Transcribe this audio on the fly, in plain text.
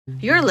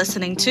You're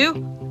listening to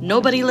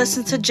Nobody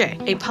Listens to Jay,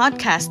 a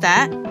podcast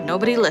that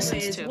nobody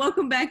listens Anyways, to.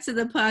 welcome back to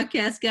the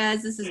podcast,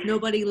 guys. This is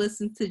Nobody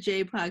Listens to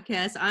Jay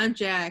podcast. I'm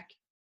Jack.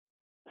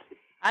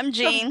 I'm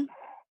Jean.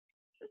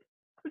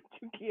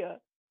 Yeah.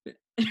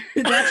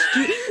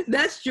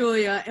 That's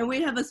Julia, and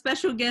we have a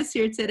special guest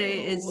here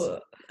today. Is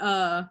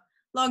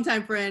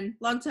longtime friend,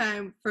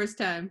 longtime first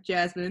time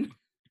Jasmine,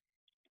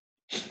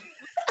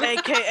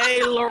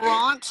 AKA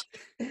Laurent.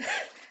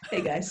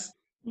 Hey guys.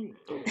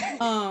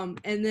 and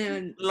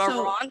then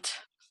Laurent.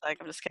 Like,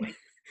 I'm just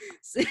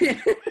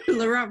kidding.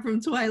 Laurent from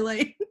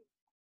Twilight.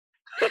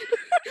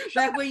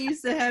 Back when you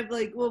used to have,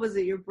 like, what was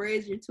it, your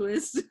braids, your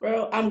twists?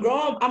 Bro, I'm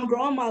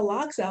growing my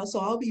locks out, so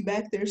I'll be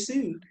back there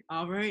soon.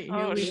 All right, here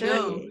Oh, we shit.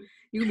 go.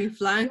 You're gonna be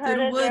flying You through the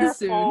heard it woods there,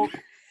 soon.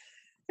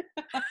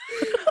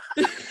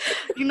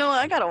 You know what?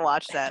 I gotta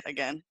watch that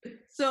again.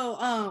 So,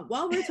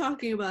 while we're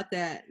talking about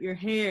that, your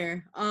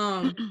hair,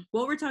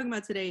 what we're talking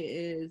about today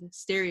is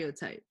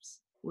stereotypes,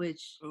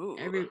 which Ooh.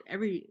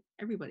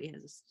 everybody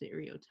has a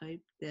stereotype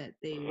that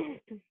they've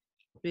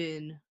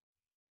been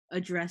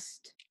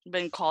addressed.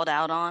 Been called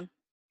out on.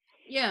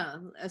 Yeah,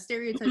 a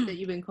stereotype that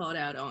you've been called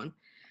out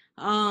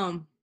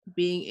on.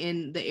 Being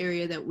in the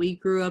area that we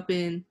grew up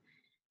in,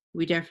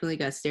 we definitely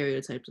got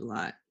stereotyped a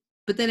lot.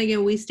 But then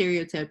again, we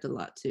stereotyped a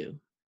lot too,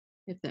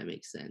 if that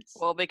makes sense.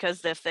 Well,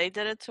 because if they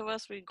did it to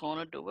us, we're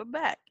gonna do it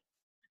back.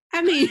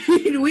 I mean,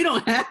 we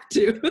don't have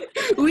to.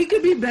 We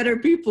could be better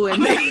people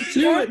and not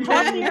do There's it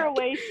back. healthier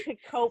ways to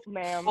cope,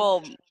 ma'am.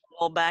 Well,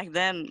 back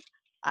then,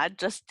 I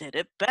just did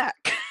it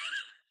back.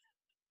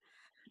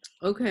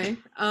 Okay.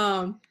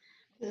 I'm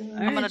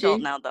an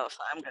adult now, though, so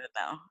I'm good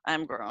now.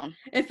 I'm grown.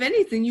 If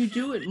anything, you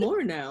do it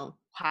more now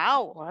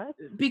How? What?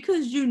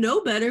 because you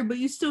know better, but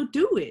you still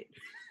do it.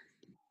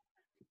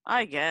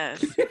 I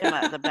guess.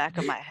 In the back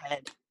of my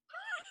head.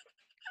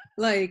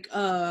 Like,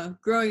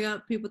 growing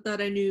up, people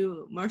thought I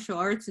knew martial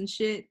arts and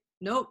shit.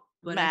 Nope.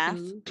 But Math.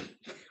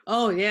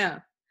 Oh, yeah.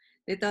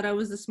 They thought I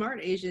was the smart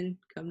Asian.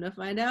 Come to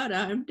find out,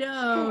 I'm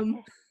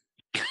dumb.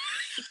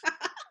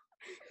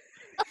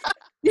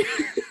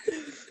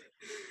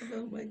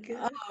 Oh my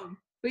god.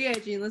 But yeah,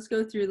 Jean, let's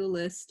go through the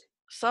list.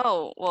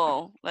 So,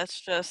 well, let's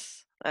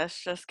just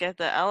get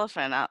the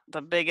elephant out.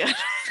 The big.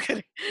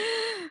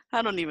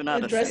 I don't even know how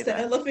to Address say the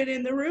that. elephant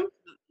in the room.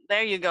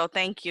 There you go.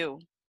 Thank you,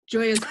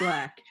 Joya's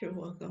black. You're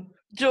welcome.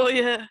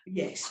 Julia.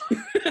 Yes.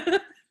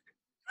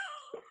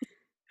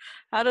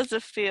 How does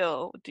it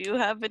feel? Do you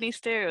have any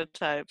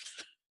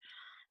stereotypes,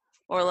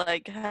 or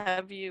like,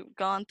 have you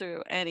gone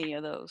through any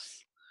of those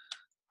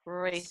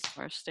race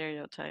or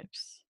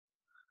stereotypes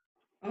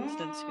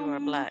since you are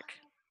black?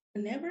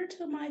 Never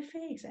to my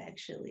face,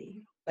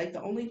 actually. Like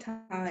the only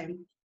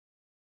time,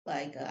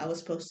 like I was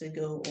supposed to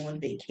go on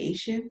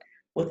vacation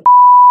with,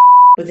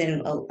 but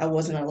then I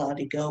wasn't allowed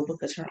to go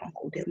because her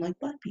uncle didn't like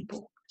black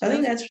people. So I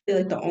think that's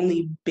really like the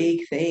only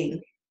big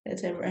thing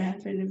that's ever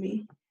happened to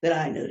me that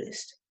I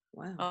noticed.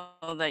 Wow.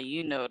 Oh, that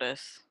you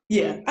notice.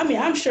 Yeah, I mean,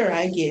 I'm sure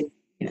I get,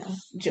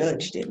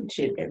 judged and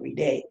shit every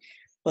day,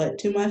 but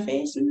to my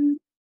face,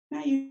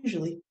 not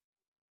usually.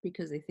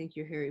 Because they think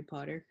you're Harry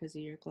Potter because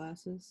of your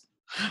glasses.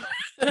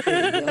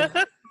 There you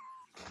go.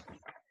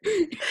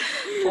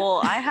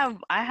 Well,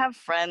 I have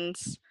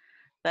friends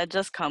that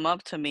just come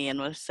up to me and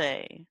will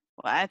say,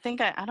 well, I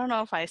don't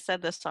know if I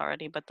said this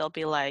already, but they'll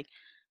be like,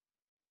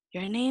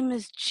 your name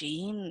is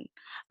Jean.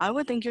 I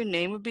would think your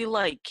name would be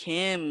like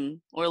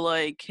Kim or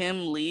like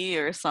Kim Lee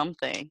or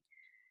something.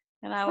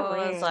 And I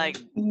was like,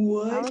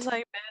 What?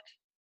 bitch.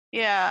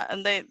 Yeah,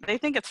 and they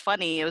think it's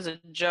funny. It was a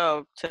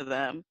joke to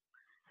them.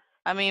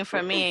 I mean,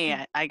 for me,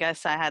 I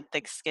guess I had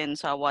thick skin,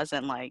 so I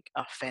wasn't like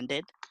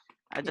offended.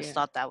 I just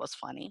thought that was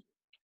funny.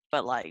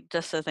 But like,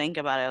 just to think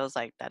about it, I was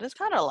like, that is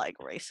kind of like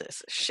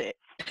racist shit.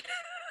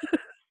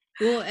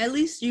 Well, at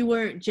least you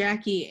weren't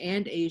Jackie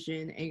and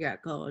Asian and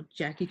got called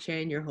Jackie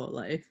Chan your whole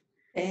life.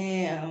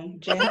 Damn,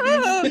 Jackie,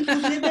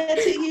 people did that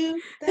to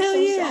you? That's Hell so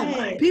yeah.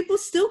 sad. People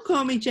still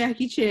call me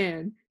Jackie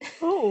Chan.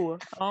 Ooh.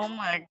 Oh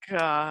my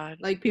god.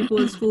 Like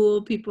people in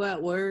school, people at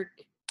work.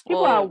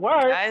 People at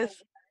work.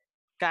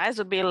 Guys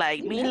would be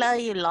like, me love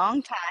you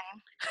long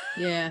time.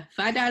 Yeah.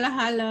 $5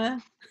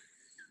 holla.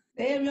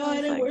 Damn, y'all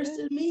had it like worse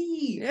that. than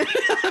me.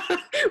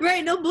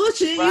 Right, no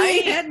bullshit. Right? You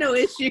ain't had no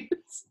issues.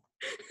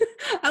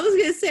 I was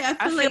gonna say,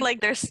 I feel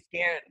like they're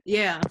scared.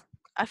 yeah.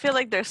 I feel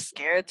like they're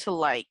scared to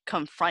like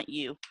confront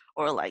you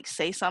or like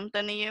say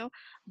something to you.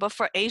 But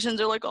for Asians,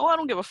 they're like, oh, I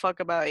don't give a fuck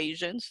about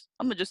Asians.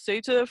 I'm gonna just say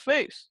it to their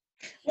face.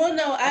 Well,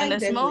 no, I And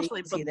it's definitely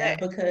mostly see that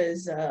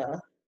because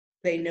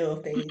they know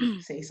if they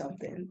say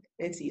something,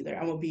 it's either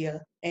I'm gonna be a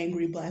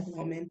angry black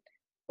woman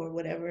or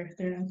whatever.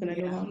 They're not gonna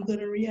know how I'm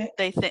gonna react.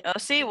 They think,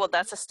 well,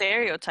 that's a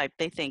stereotype.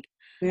 They think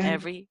Yeah.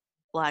 every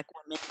black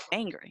woman is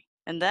angry,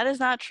 and that is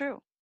not true.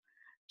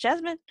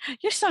 Jasmine,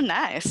 you're so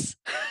nice.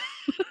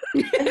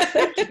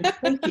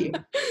 Thank you.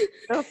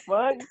 The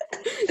fuck?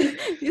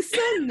 You're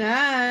so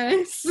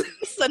nice. You're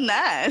so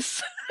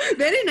nice.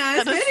 Very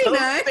nice, That is very so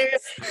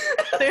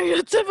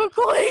nice.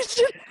 Stereotypical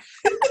Asian.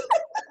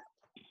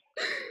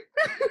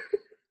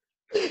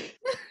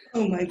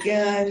 Oh my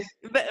god.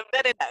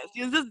 Very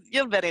nice.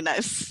 You're very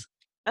nice.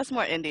 That's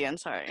more Indian.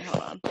 Sorry,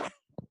 hold on.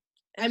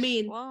 I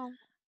mean, Well,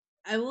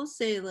 I will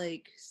say,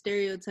 like,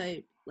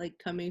 stereotype, like,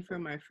 coming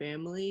from our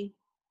family.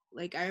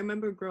 Like, I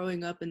remember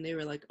growing up and they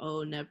were like,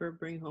 oh, never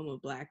bring home a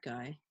black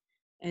guy.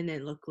 And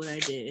then look what I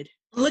did.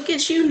 Look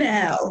at you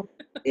now.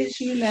 It's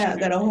you now.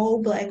 Got a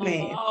whole black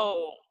man.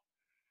 oh,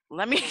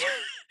 let me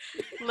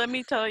let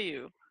me tell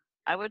you.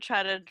 I would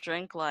try to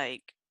drink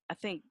like I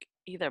think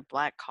either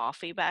black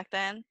coffee back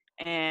then,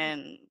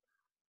 and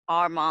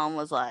our mom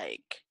was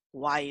like,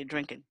 "Why are you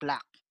drinking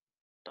black?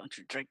 Don't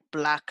you drink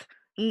black?"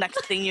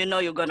 Next thing you know,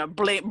 you're gonna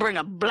bring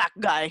a black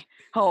guy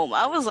home.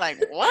 I was like,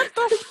 "What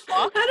the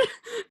fuck?" How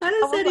I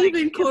does was that like,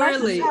 even "Can I just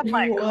correlate? have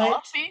my What?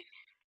 coffee?"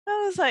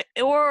 I was like,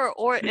 or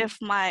if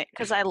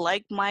because I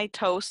like my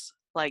toast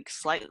like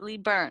slightly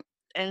burnt,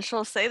 and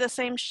she'll say the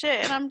same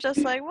shit, and I'm just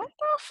like, "What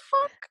the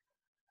fuck?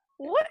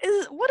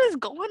 What is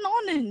going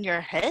on in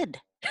your head?"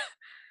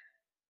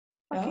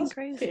 Fucking Y'all's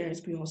crazy. parents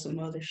be on some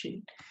other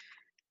shit.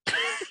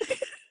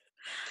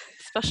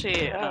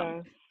 Especially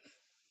Yeah.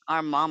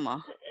 our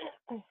mama.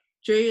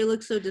 Drea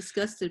looks so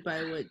disgusted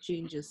by what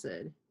Jean just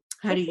said.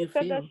 How If do she you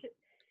said that feel? shit,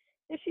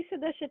 if she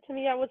said that shit to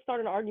me, I would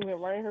start an argument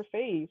right in her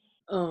face.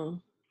 Oh.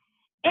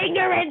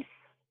 Ignorance.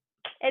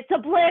 It's a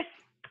bliss.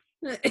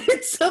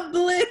 It's a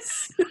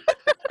bliss.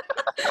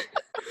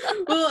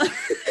 Well,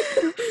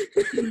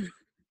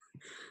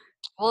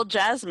 Well,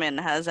 Jasmine,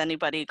 has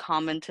anybody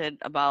commented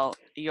about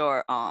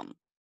your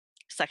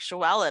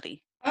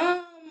sexuality?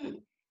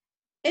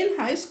 In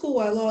high school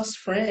I lost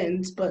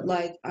friends, but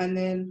like, and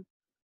then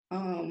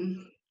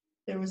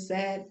there was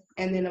that,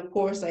 and then of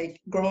course, like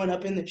growing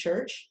up in the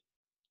church,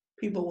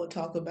 people would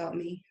talk about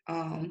me.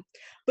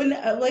 But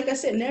like I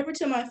said, never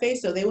to my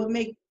face though. They would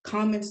make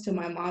comments to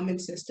my mom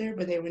and sister,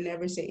 but they would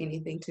never say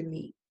anything to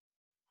me.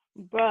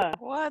 Bruh.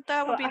 What?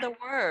 That So would be the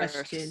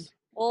question. worst.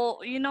 Well,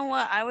 you know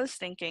what? I was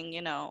thinking,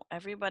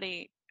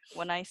 everybody,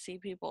 when I see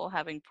people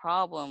having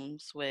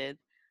problems with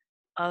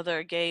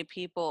other gay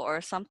people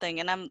or something,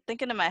 and I'm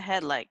thinking in my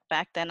head, like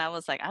back then, I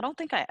was like, I don't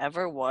think I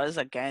ever was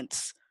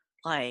against,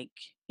 like,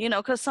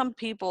 because some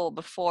people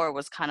before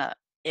was kind of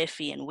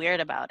iffy and weird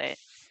about it,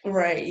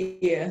 Right,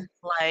 yeah.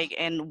 like,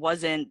 and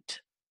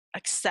wasn't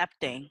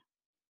accepting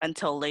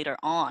until later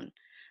on.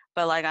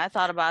 But like, I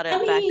thought about I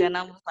it back then, mean,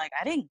 I was like,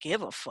 I didn't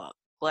give a fuck.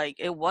 Like,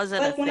 it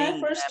wasn't a like thing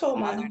that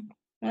bothered.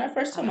 when I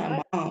first I told don't my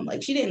know. I mom,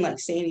 like she didn't like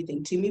say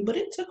anything to me, but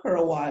it took her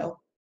a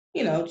while,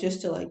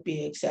 just to like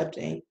be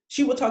accepting.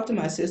 She would talk to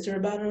my sister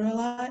about it a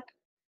lot,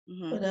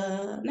 Hmm. but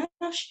no,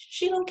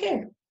 she don't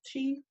care.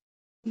 She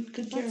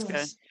could care That's good.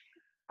 less.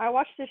 I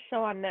watched this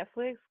show on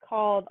Netflix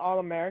called All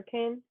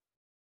American.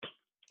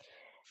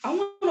 I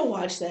want to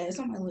watch that. It's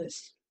on my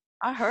list.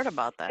 I heard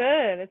about that.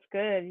 Good. It's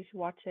good. You should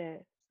watch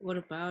it. What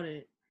about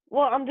it?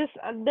 Well, I'm just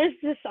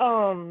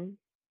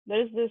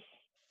there's this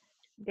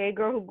gay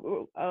girl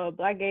who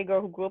black gay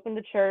girl who grew up in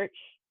the church,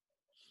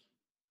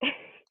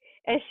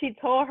 and she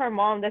told her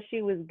mom that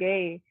she was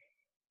gay,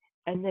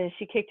 and then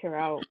she kicked her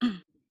out.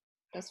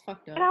 That's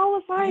fucked And up. I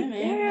was like, Yeah,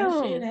 man,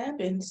 that shit damn,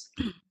 happens.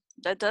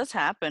 That does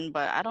happen,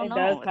 but I don't it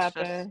does know. It's just,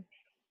 happen.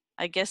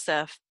 I guess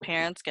if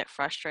parents get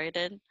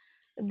frustrated,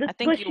 I But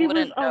think you she was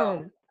wouldn't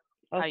know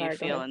oh how you sorry, go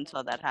feel ahead.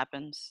 until that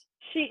happens.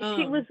 She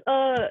Um, was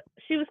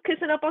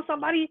kissing up on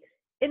somebody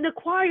in the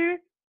choir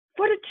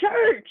for the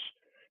church.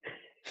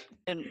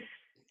 In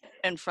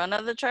in front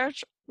of the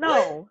church? What?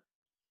 No,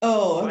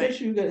 Oh, I Wait.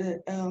 thought you were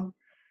gonna.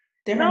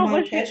 Did her no, mom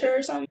but she catch her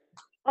or something?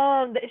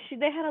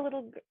 they had a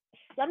little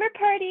summer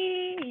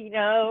party, and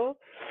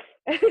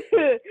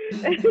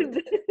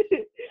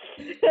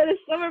at a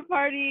summer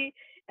party,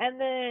 and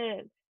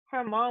then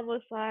her mom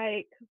was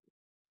like,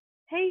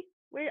 "Hey,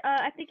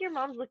 I think your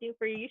mom's looking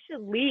for you. You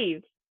should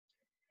leave."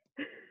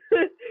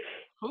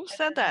 Who And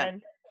said that?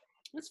 then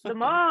that's the fucked up.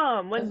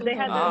 mom, That's when what they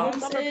the had their little Oh, mom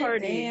summer said.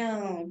 party.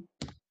 Damn.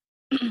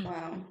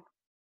 Wow.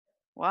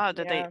 wow.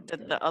 Did Yeah.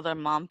 the other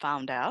mom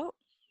found out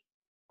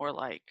or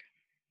like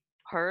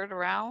heard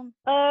around?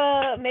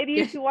 Maybe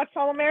Yeah. if you watch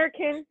All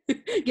American,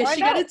 Guess find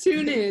you gotta out.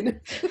 tune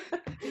in.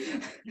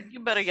 You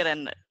better get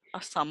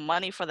some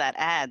money for that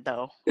ad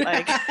though.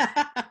 Like, All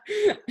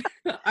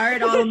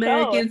right, It's a All good show.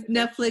 Americans,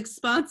 Netflix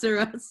sponsor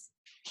us.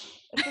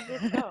 It's a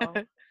good show.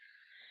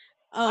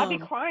 I be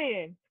Um,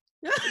 crying.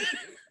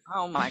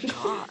 oh my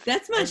God.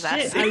 that's my Is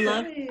that shit.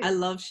 serious? I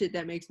love shit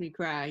that makes me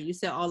cry. You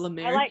said All I like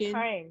American.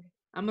 crying.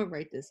 I'm gonna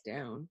write this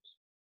down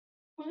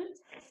What?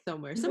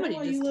 somewhere. Is that Somebody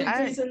why just you love text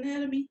I Grey's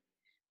Anatomy?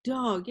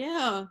 dog.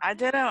 Yeah, I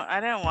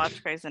didn't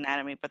watch Grey's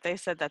Anatomy, but they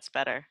said that's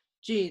better.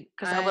 Gene.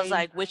 Because I was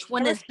like, which I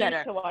one is refuse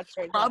better? to watch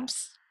Grey's Anatomy.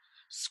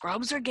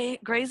 Scrubs or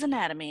Grey's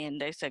Anatomy? And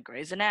they said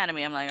Grey's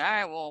Anatomy. I'm like, all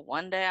right, well,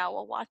 one day I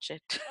will watch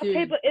it. Okay,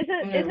 Dude. but I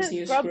isn't never isn't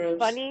seen Scrubs Scrubs.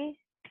 funny?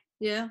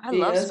 Yeah, I Yeah,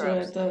 love that's what I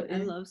Scrubs. thought. I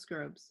Yeah, love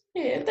Scrubs.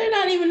 yeah, they're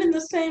not even in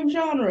the same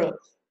genre.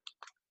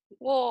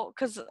 Well,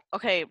 because,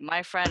 okay,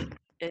 my friend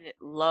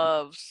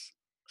loves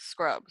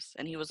Scrubs.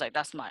 And he was like,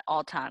 that's my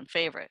all-time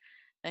favorite.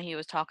 And he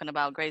was talking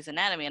about Grey's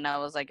Anatomy. And I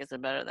was like, is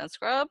it better than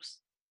Scrubs?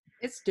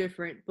 It's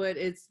different, but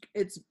it's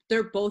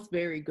they're both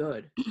very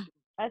good.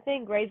 I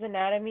think Grey's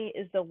Anatomy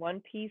is the One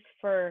Piece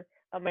for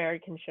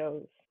American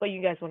shows, but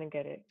you guys wouldn't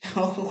get it.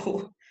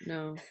 Oh,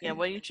 No, Yeah,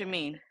 what did you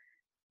mean?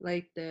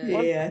 like the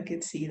yeah, I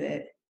could see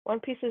that. One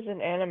Piece is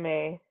an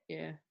anime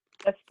yeah.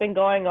 that's been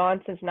going on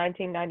since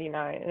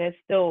 1999, and it's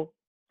still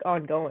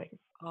ongoing.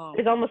 Oh,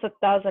 There's almost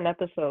 1,000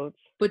 episodes.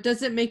 But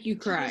does it make you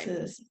cry?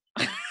 Jesus.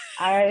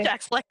 I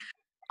Jack's like,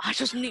 I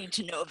just need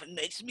to know if it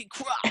makes me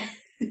cry.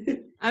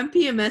 I'm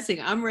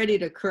PMSing. I'm ready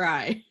to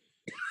cry.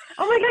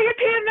 Oh my god, you're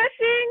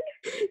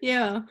PMSing?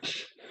 Yeah.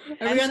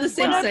 Are we on the This is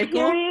same What a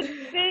cycle?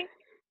 period thing.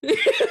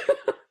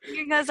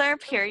 You guys are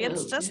period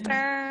Oh, yeah.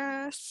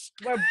 sisters.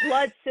 We're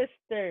blood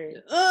sisters.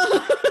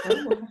 Oh.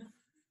 Oh,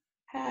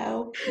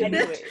 how?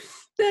 Anyways.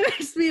 That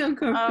makes me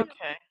uncomfortable.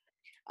 Okay.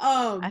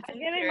 Um. I think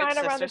getting period mine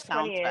around the sister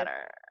sounds 20th.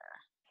 better.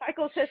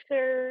 Psycho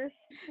sisters.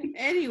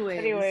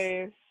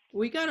 Anyways,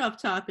 we got off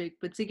topic,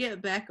 but to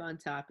get back on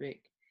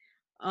topic,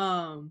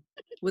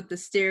 with the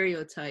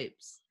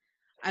stereotypes,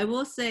 I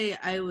will say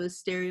I was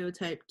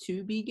stereotyped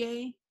to be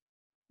gay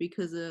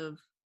because of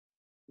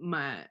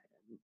my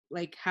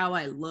like how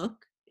I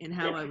look and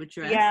how I would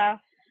dress. Yeah.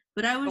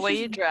 But I The was way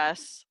just you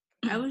dress.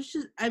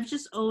 I've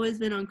just always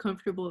been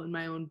uncomfortable in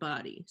my own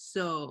body.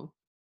 So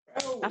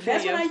Bro, I feel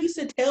that's what you. I used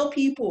to tell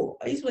people.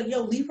 I used to be like,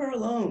 yo, leave her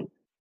alone.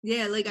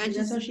 yeah, like I That's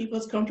just how she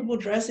feels comfortable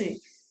dressing.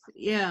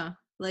 yeah,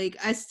 like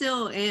I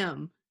still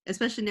am.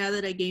 Especially now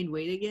that I gained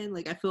weight again,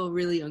 like I feel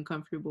really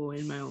uncomfortable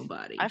in my own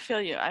body. I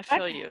feel you. I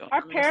feel you.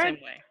 Our I'm the same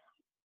parents way.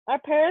 Our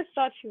parents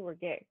thought you were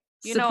gay.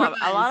 You know, a lot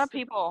Surprise. of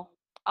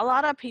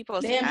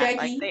people Damn, like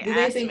Jackie, they did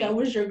they ask think I me.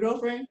 was your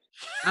girlfriend?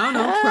 I don't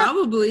know,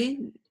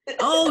 probably.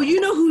 Oh, you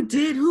know who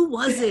did? Who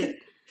was it?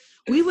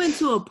 We went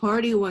to a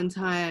party one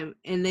time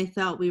and they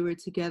thought we were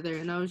together,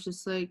 and I was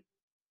just like,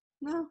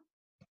 no.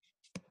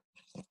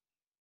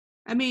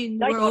 I mean,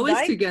 Dyke we're on always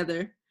Dyke?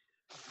 together.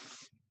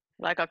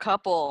 Like a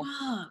couple.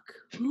 Fuck.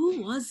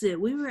 Who was it?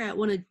 We were at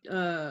one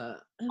of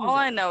All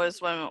I know is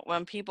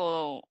when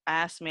people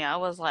ask me, I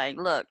was like,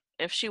 look,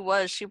 if she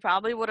was, she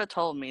probably would have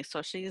told me,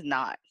 so she's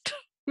not.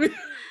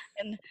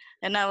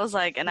 And I was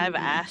like, and I've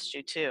asked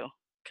you too,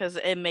 because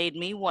it made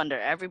me wonder.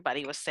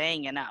 Everybody was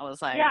saying, and I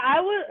was like, Yeah,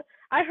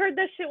 I heard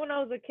that shit when I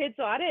was a kid,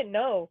 so I didn't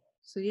know.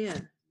 So yeah.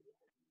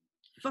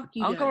 Fuck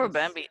you Uncle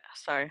guys. Rabembi.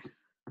 Sorry,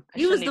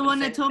 He was the one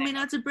that told me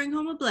not to bring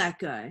home a black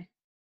guy.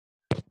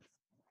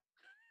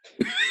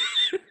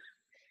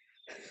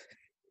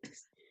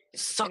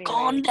 Suck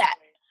on that.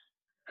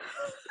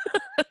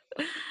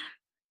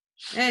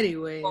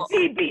 Anyways.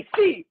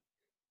 BBC.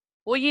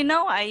 Well, you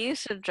know, I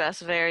used to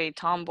dress very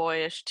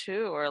tomboyish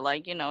too, or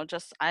like, you know,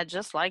 I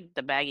just like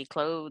the baggy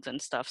clothes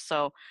and stuff.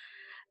 So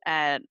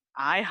at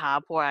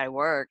IHOP where I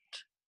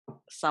worked,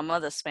 some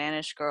of the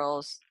Spanish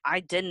girls I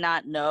did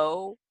not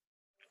know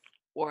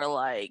were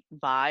like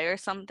bi or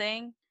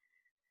something.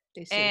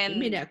 They said, give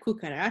me And that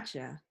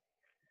cucaracha.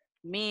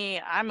 me,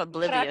 I'm But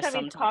oblivious that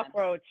means sometimes.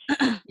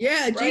 cockroach.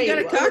 Yeah, G Right, got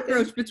a what would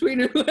cockroach between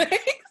her legs.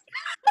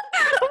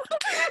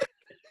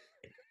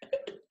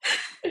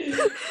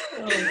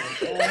 Oh my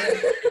god.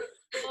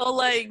 Well,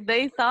 like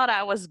they thought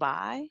I was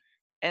bi,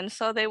 and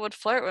so they would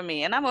flirt with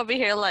me, and I'm over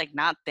here like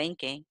not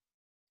thinking.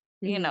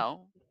 You Mhm.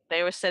 know,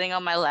 they were sitting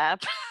on my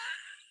lap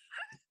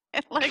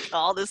and like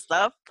all this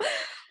stuff.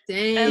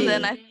 Dang. And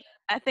then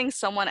I think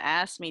someone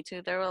asked me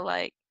too. They were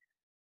like,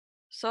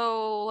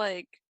 "So,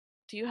 like,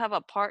 do you have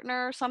a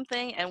partner or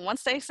something?" And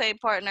once they say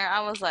partner,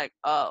 I was like,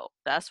 "Oh,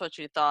 that's what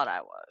you thought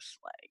I was."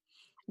 Like,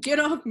 Get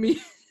off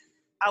me.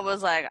 I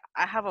was like,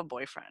 "I have a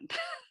boyfriend."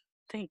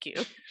 Thank you.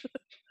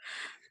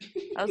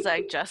 I was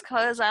like, just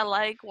because I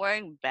like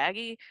wearing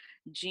baggy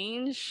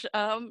jeans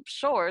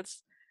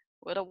shorts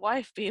with a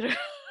wife beater.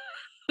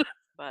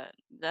 But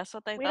that's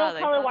what they We thought. don't They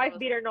call it thought wife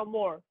beater no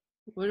more.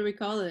 What do we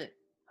call it?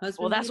 well,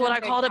 Husband that's beater? what I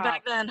Tank called it top.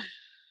 back then.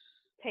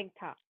 Tank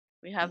top.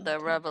 We have the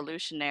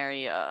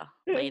revolutionary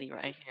lady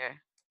right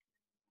here.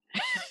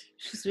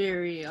 She's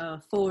very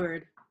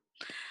forward.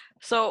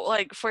 So,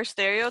 like, for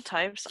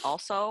stereotypes,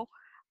 also,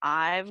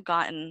 I've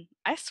gotten,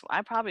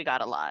 I probably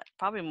got a lot,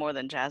 probably more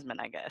than Jasmine,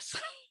 I guess.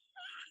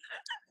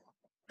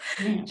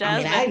 I mean,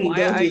 Jasmine, I can why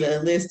go are through you, the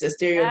list of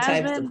stereotypes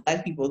Jasmine, that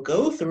black people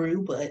go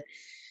through, but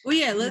Well,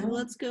 yeah, you know,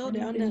 let's go haven't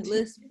down been that too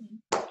list.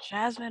 many.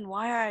 Jasmine,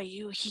 why are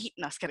you heat?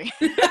 No, just kidding.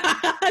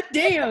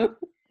 Damn.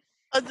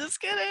 I'm just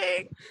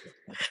kidding.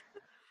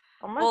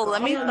 Oh my Well, god.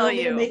 let Oh, me you tell want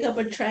me to you. make up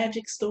a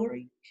tragic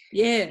story?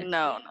 Yeah.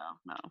 No.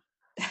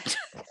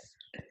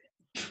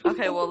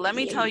 Okay, well, let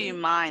me tell you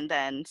mine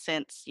then,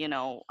 since, you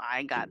know,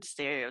 I got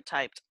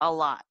stereotyped a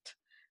lot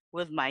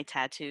with my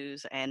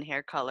tattoos and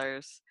hair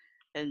colors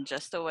and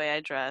just the way I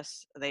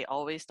dress. They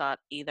always thought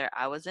either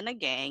I was in a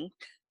gang,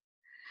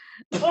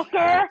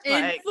 Hooker.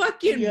 And like,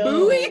 fucking Yo,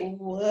 Bowie?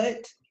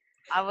 what?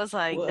 I was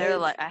like, they're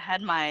What? like, I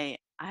had my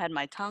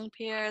tongue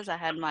pierced, I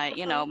had my,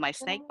 you know, my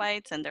snake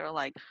bites, and they were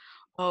like,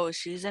 oh,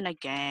 she's in a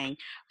gang.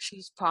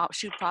 She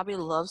probably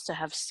loves to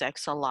have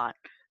sex a lot.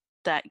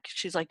 That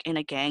she's like in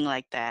a gang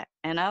like that.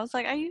 And I was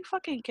like, are you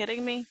fucking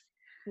kidding me?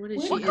 What is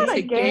What she kind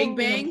into of gang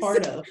being a gangbangs?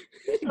 part of?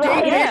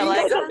 Right. Yeah, Gangbangs?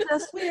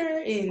 like Where I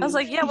was in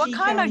like, yeah, what PG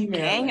kind County, of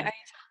gang are Maryland? you?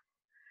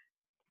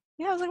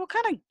 Yeah, I was like, what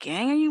kind of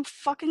gang are you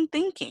fucking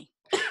thinking?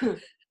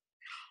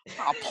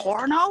 A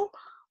porno?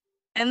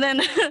 And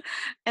then,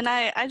 and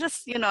I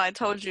just, I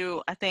told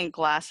you, I think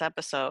last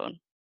episode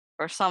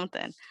or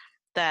something,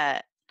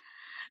 that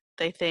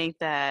they think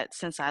that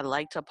since I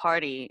like to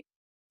party,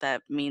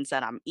 that means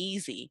that I'm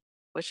easy,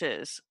 which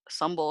is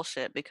some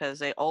bullshit because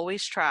they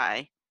always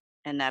try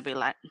and I'd be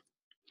like,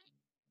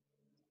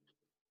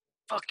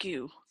 fuck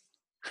you.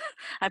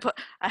 I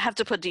have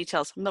to put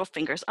details, middle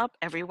fingers up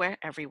everywhere,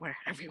 everywhere,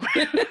 everywhere.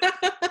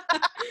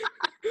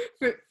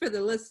 For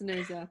the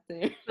listeners out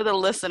there. For the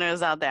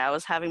listeners out there, I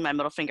was having my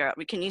middle finger up.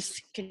 Can you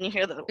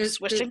hear the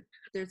swishing?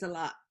 There's a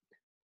lot.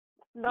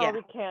 No, Yeah.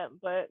 we can't,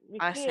 but we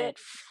I see said, it.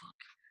 fuck.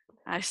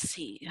 I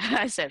see.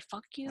 I said,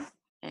 fuck you.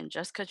 And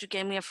just because you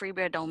gave me a free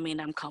beer don't mean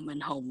I'm coming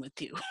home with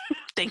you.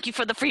 Thank you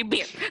for the free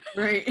beer.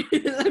 Right.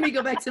 Let me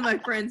go back to my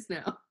friends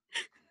now.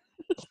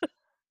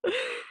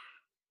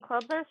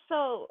 Clubs are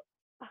so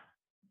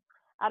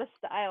out of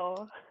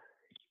style.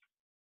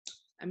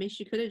 I mean,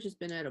 she could have just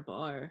been at a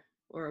bar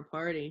or a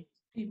party.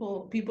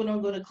 People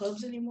don't go to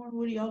clubs anymore.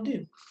 What do y'all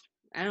do?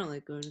 I don't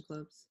like going to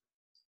clubs.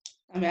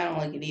 I mean, I don't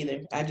like it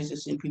either. I just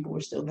assume people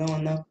were still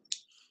going though.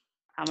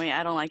 I mean,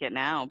 I don't like it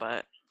now,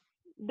 but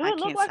Do I it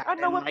look can't like say I I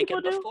know didn't what like people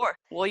it do? before.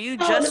 Well, you I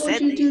don't just know what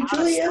said you they do, out of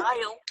Julia.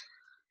 style.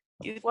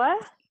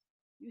 What?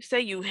 You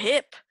say you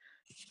hip.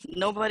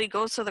 Nobody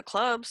goes to the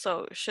club,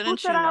 so Who shouldn't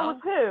said you I was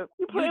know? hip?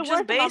 You putting just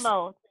words in my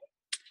mouth.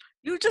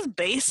 You just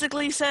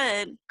basically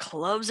said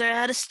clubs are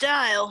out of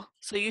style,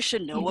 so you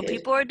should know You what did.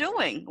 people are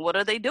doing. What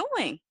are they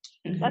doing?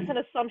 That's an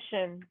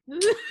assumption.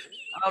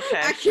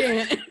 Okay. I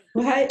can't.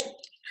 What?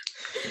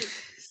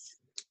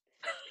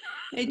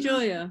 Hey,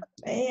 Joya.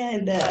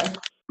 And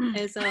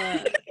Has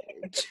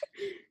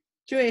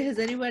Joya, has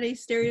anybody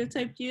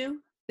stereotyped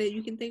you that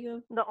you can think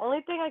of? The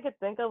only thing I could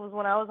think of was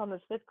when I was on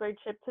this 5th grade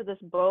trip to this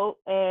boat,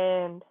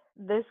 and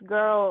this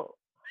girl.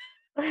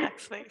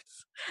 Jack's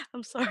face.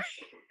 I'm sorry.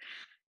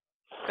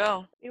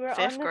 Go. We were 5th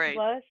on this grade.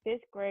 bus. 5th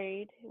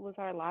grade. It was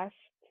our last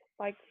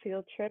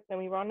field trip, and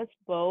we were on this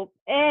boat,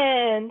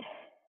 and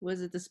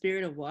Was it the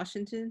Spirit of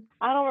Washington?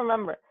 I don't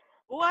remember.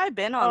 Oh, I've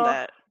been on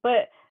that.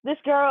 But this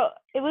girl,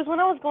 it was when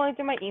I was going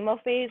through my emo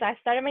phase. I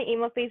started my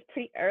emo phase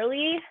pretty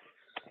early.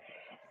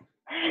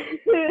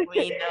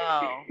 We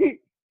know.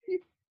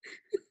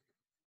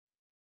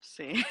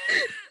 See.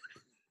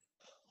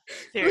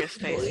 Serious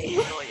face,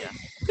 Julia.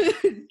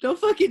 Don't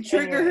fucking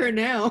trigger her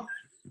now.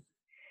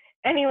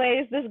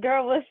 Anyways, this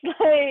girl was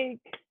like,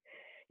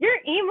 "You're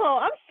emo.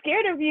 I'm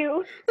scared of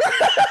you."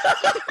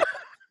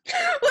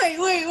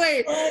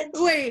 Wait.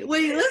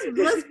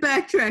 Let's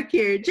backtrack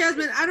here.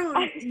 Jasmine,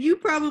 you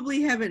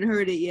probably haven't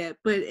heard it yet,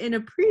 but in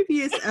a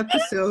previous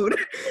episode,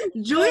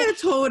 Joya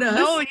told us.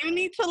 No, you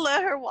need to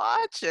let her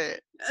watch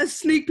it. A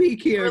sneak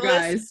peek here,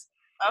 guys.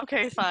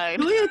 Okay,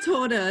 fine. Joya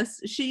told us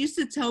she used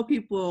to tell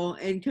people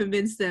and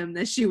convince them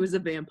that she was a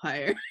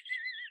vampire.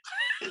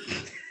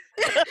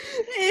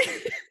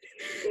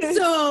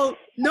 So,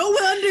 no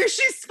wonder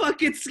she's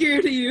fucking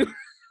scared of you.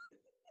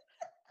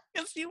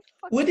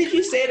 What did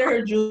you say to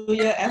her,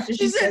 Julia, after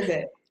she said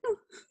that?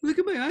 Look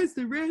at my eyes,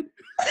 they're red.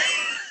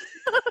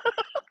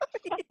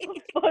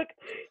 Fuck,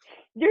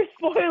 you're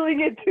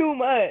spoiling it too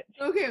much.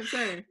 Okay, I'm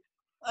sorry.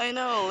 I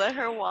know, let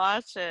her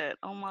watch it.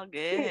 Oh my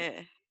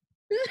god.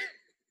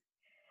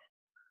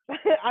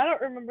 I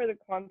don't remember the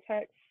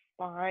context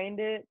behind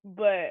it,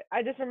 but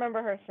I just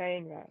remember her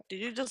saying that. Did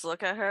you just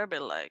look at her and be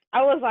like,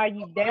 I was like,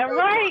 "You damn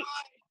right."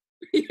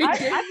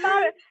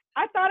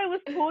 I thought it was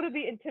cool to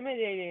be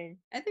intimidating.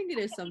 I think it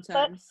is But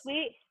sometimes.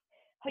 sweet,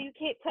 how you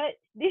can't touch.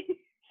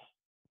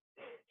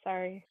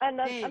 Sorry, I'm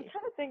trying Hey. to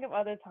think of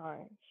other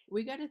times.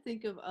 We got to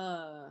think of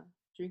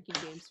drinking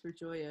games for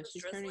Joya.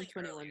 She's turning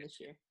 21 this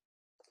year.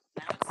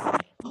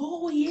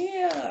 Oh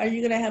yeah. Are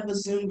you gonna have a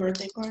Zoom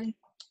birthday party?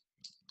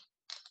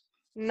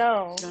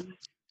 No,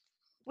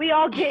 we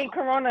all getting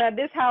corona at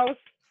this house.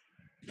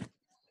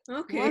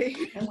 Okay.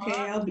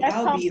 Okay, I'll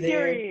That's be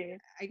there. period.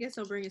 I guess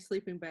I'll bring a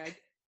sleeping bag.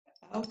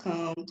 I'll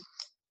come.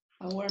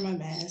 I'll wear my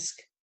mask.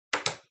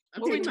 I'm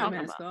What are we taking my talking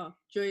mask off.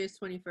 Joya's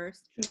 21st.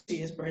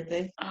 Julia's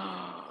birthday.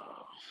 oh.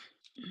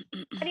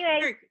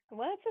 Anyway,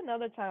 what's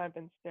another time I've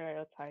been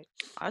stereotyped?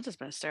 I've just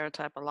been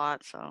stereotyped a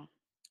lot, so.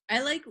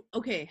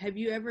 Have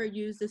you ever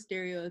used a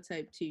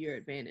stereotype to your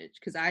advantage?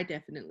 Because I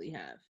definitely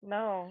have.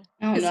 No.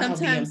 I don't know how being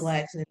Sometimes-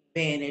 black's an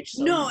advantage.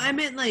 So No, I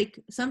meant like,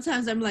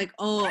 sometimes I'm like,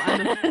 oh,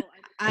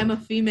 I'm a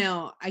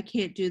female. I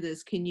can't do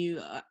this. Can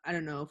you, I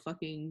don't know,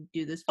 fucking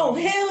do this for Oh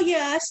me? hell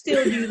yeah, I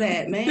still do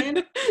that,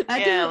 man. I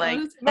Yeah, do it all like-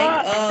 the time. No,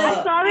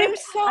 Like, I'm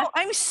sorry.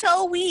 I'm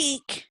so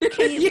weak.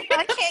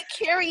 I can't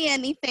carry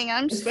anything.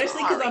 I'm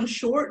especially because I'm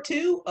short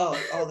too. Oh,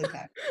 all the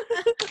time.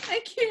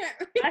 I can't.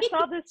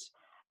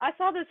 I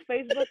saw this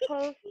Facebook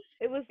post.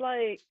 It was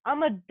like,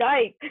 "I'm a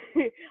dyke.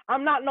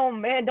 I'm not no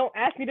man. Don't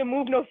ask me to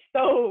move no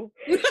stove."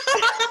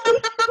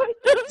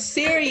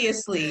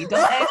 Seriously,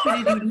 don't ask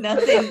me to do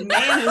nothing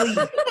manly.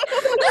 Girl,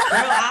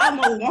 I'm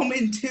a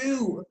woman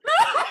too.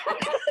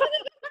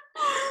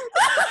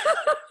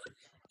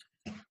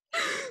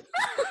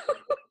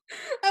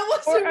 I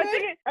Or wasn't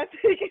right. I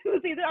think it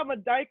was either I'm a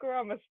dyke or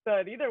I'm a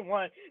stud, either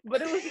one.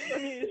 But it was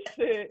funny as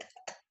shit.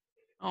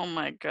 Oh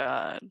my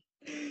god.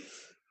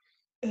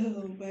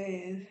 Oh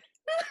man.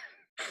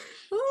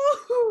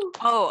 Ooh.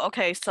 Oh,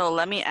 okay. So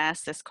let me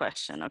ask this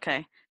question,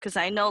 okay? Because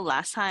I know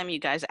last time you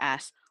guys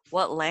asked,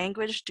 what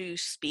language do you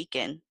speak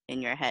in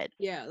your head?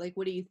 Yeah, like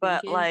what are you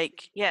But thinking?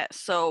 like, yeah.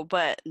 So,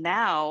 but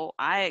now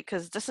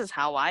because this is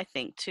how I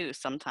think too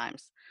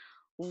sometimes.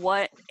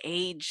 What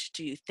age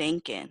do you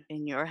think in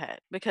your head?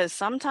 Because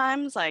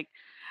sometimes, like,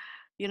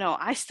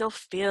 I still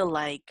feel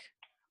like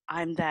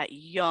I'm that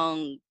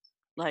young,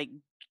 like,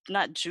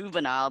 not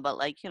juvenile, but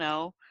like,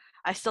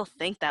 I still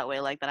think that way,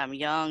 like that I'm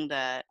young,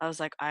 that I was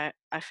like, I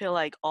feel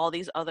like all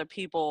these other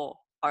people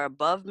are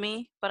above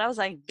me, but I was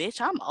like,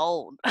 bitch, I'm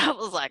old. I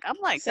was like, I'm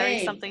like 30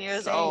 Same, something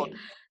years old. same.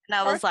 And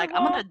I was First like, of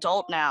I'm an all,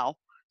 adult now.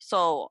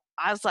 So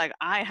I was like,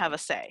 I have a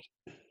say.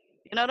 You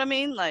know what I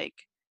mean? Like,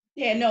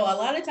 Yeah, no, a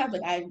lot of times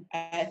like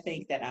I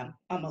think that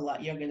I'm a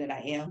lot younger than I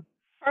am.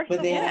 first But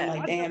of then I'm all,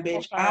 yeah. like, I just damn oh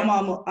bitch,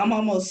 sorry. I'm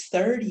almost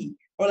 30.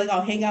 Or like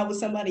I'll hang out with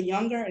somebody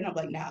younger and I'm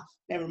like, nah,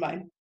 never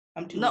mind.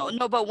 I'm too No, old.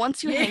 no, but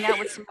once you Yeah. hang out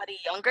with somebody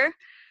younger,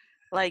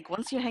 like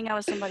once you hang out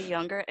with somebody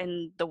younger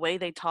and the way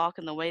they talk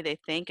and the way they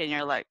think and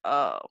you're like,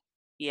 "Oh,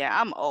 yeah,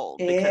 I'm old,"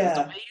 because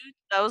Yeah.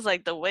 I was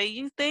like, the way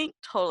you think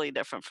totally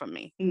different from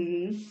me.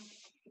 Hmm.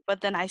 But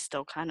then I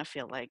still kind of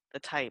feel like the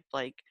type,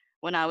 like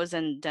when I was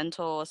in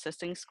dental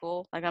assisting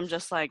school, like I'm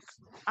just like,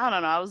 I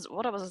don't know, I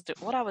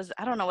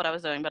don't know what I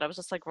was doing, but I was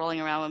just like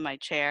rolling around with my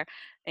chair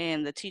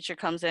and the teacher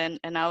comes in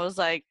and I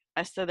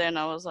stood there and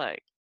I was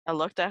like, I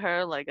looked at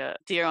her like a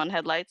deer on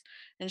headlights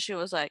and she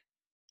was like,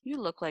 you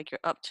look like you're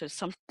up to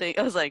something.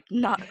 I was like,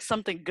 not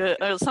something good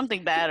or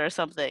something bad or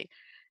something.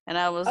 And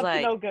I was Up to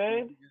like, no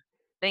good.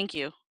 thank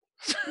you.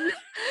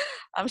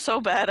 I'm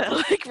so bad at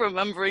like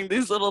remembering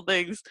these little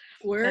things.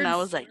 And I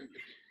was Words. like,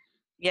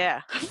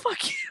 yeah,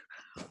 fuck you.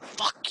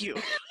 Fuck you.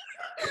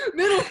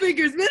 Middle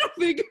fingers, middle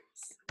fingers.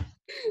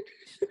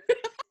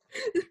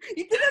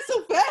 You did that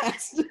so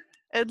fast.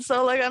 And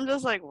so like I'm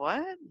just like,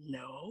 what?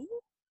 No.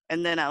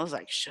 And then I was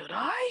like, should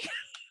I?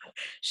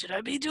 Should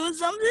I be doing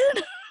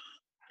something?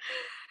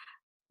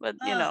 But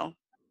Uh,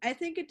 I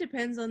think it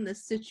depends on the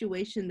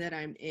situation that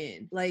I'm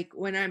in. Like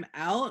when I'm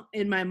out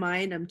in my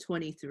mind, I'm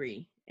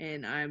 23,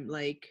 and I'm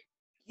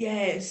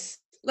Yes.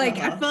 I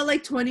Uh-huh. felt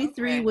like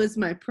 23 okay. was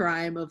my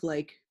prime of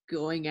like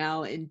going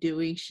out and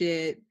doing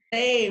shit.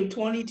 Same,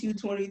 22,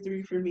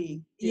 23 for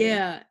me. Yeah.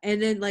 Yeah,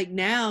 and then like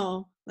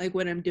now, like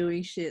when I'm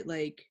doing shit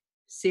like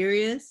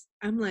serious,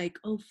 I'm like,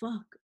 oh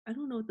fuck, I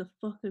don't know what the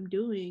fuck I'm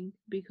doing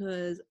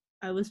because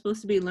I was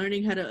supposed to be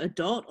learning how to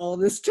adult all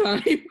this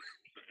time.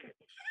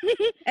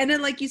 And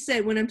then, like you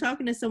said, when I'm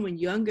talking to someone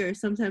younger,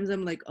 sometimes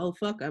I'm like, oh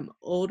fuck, I'm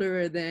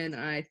older than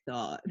I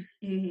thought.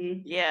 Hmm.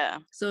 Yeah.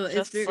 So it's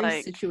Just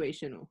very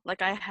situational.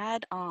 like I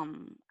had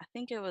I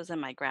think it was in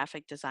my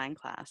graphic design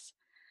class.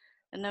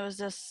 And there was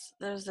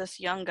this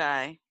young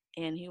guy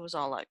and he was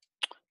all like,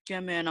 yeah,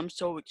 man, I'm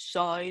so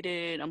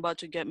excited. I'm about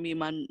to get me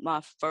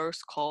my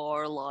first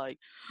car. Like,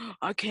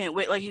 I can't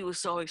wait. Like, he was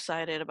so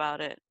excited about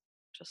it,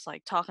 just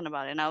like talking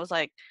about it. And I was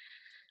like,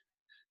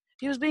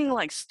 he was being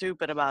like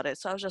stupid about it.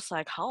 So I was just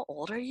like, how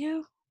old are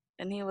you?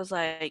 And he was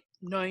like,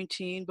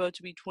 19, about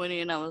to be 20.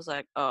 And I was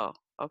like, oh,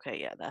 okay,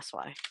 yeah, that's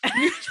why.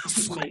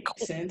 Just like,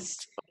 Makes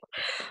sense.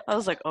 I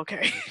was like,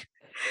 okay.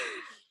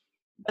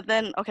 But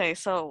then, okay,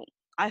 so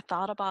I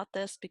thought about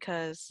this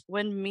because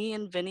when me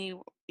and Vinny,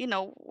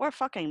 we're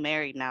fucking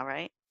married now,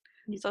 right?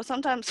 So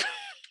sometimes,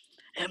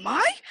 am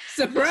I?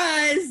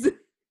 Surprise!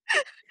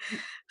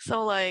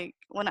 So like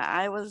when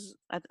I was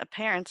at a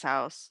parent's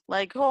house,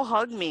 like he'll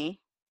hug me,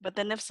 but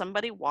then if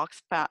somebody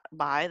walks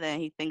by, then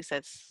he thinks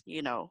it's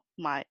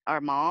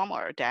our mom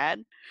or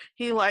dad.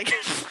 He like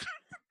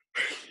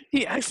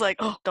he acts like,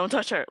 oh, don't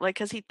touch her, like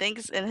because he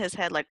thinks in his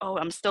head like, oh,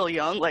 I'm still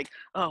young, like,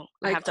 oh,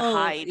 I Like, have to oh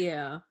hide.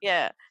 yeah.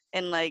 Yeah,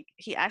 and like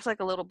he acts like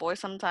a little boy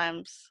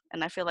sometimes,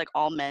 and I feel like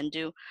all men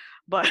do,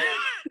 but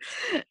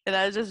and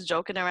I was just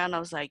joking around. I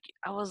was like,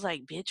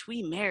 bitch,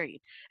 we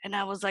married, and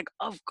I was like,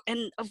 of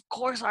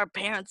course our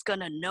parents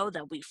gonna know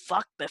that we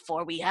fucked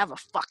before we have a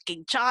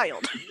fucking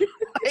child,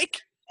 like.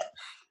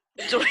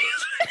 Joy,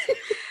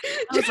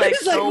 I was like, Joy's like,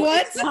 so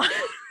what? it's not,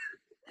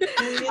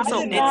 I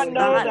so did Millions not it's know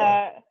know not,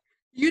 that. that.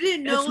 You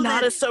didn't it's know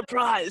not that a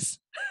surprise.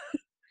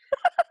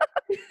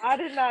 I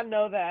did not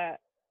know that.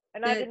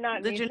 And I that did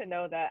not Did need you? to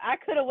know that. I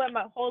could have went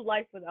my whole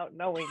life without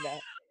knowing that.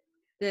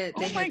 that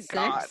Oh they my had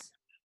god. sex?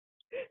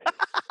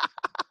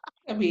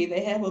 I mean,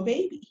 they have a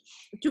baby.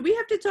 Do we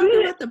have to talk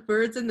about the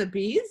birds and the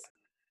bees?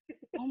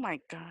 Oh my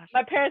god.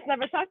 My parents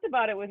never talked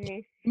about it with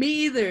me. Me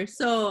either.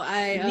 So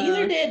I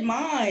Neither did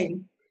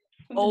mine.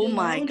 I had to Oh do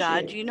my my own god.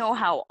 shit. Do you know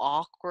how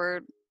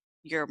awkward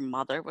your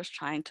mother was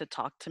trying to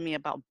talk to me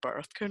about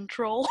birth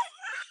control?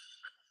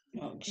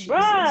 Oh Jesus.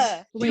 Bruh,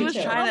 She Do wait, was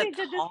trying tell. to mommy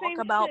did the talk same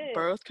about shit.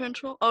 birth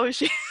control. Oh,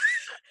 she.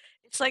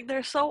 It's like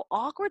they're so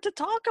awkward to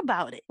talk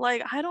about it.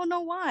 Like, I don't know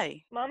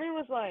why. Mommy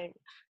was like,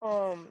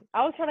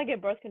 I was trying to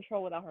get birth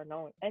control without her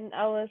knowing. And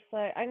I was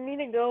like, I need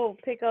to go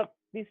pick up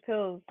these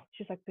pills.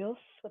 She's like, pills?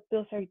 What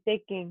pills are you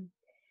taking?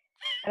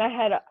 and I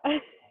had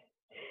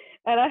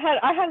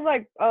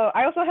like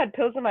I also had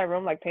pills in my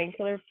room, like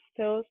painkiller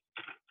pills.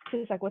 She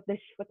was like, what are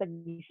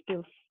these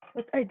pills?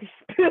 What are these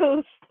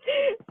pills?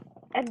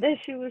 And then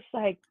she was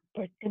like,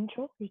 birth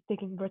control? You're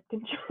taking birth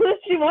control?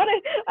 She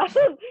wanted, I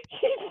don't,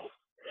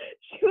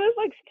 she was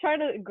like trying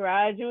to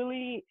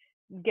gradually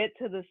get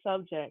to the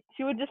subject.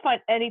 She would just find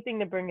anything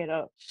to bring it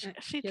up. She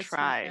Yes,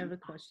 I have tried. a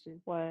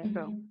question. What?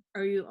 Go.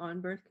 Are you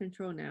on birth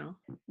control now?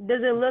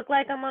 Does it look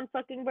like I'm on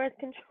fucking birth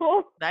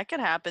control? That could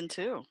happen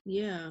too.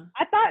 Yeah.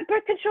 I thought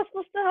birth control's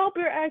supposed to help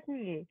your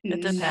acne.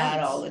 It Not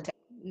all depends. the time.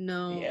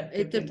 No, Yeah,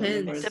 it depends on your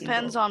depends. birth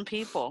Depends control. on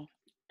people.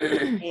 I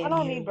And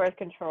don't need you. birth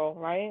control,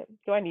 right?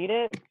 Do I need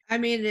it? I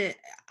mean,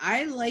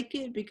 I like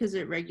it because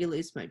it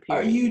regulates my Are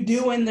period. you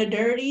doing the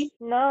dirty?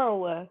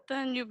 No.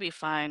 Then you'll be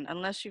fine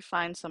unless you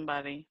find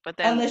somebody. But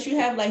then Unless you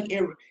have like if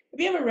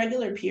you have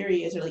irregular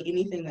periods or like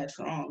anything that's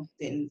wrong,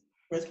 then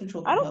birth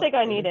control I can don't help. think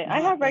I But need if it. I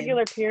not, have then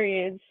regular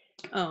periods.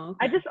 Oh,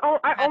 I okay. just I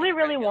had only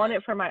really want irregular.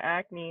 it for my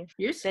acne.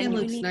 Your Then skin you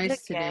looks need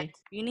nice to get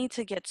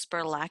today.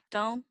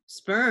 spirlactone.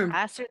 Sperm.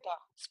 Acid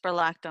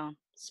spirlactone.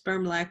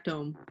 Sperm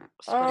lactome.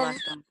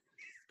 Spirlactone.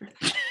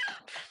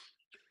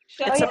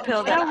 shut Oh It's a yeah, up. pill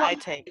what that I I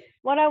want, take.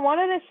 what I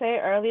wanted to say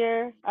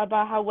earlier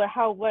about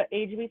what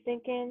age we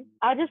thinking.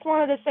 I just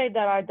wanted to say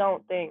that I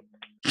don't think.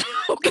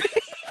 Okay.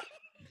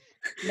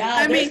 Nah,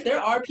 I mean, there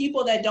are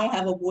people that don't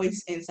have a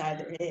voice inside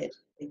their head.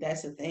 Like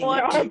that's the thing. Well,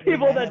 there Like, are people do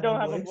people not that have a don't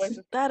have a voice. voice.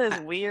 That is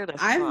weird as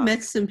I've fuck.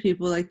 met some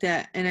people like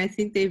that, and I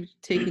think they've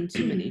taken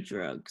too many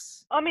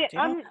drugs. I mean, You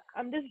don't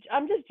I'm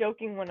just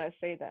joking when I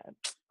say that.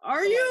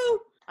 Are you?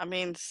 I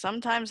mean,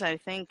 sometimes I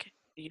think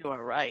you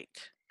are right.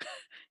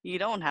 You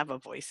don't have a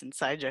voice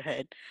inside your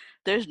head.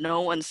 There's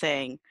no one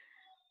saying,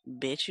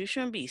 bitch, you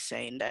shouldn't be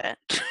saying that.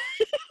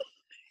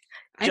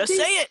 I Just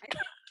think say it.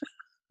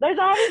 There's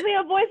obviously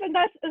a voice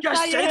inside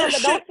Just your say head that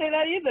that shit. don't say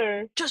that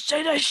either. Just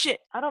say that shit.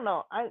 I don't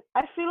know. I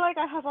feel like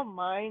I have a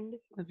mind.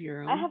 of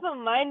your I own. have a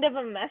mind of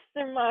a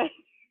mastermind.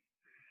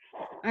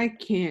 I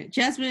can't.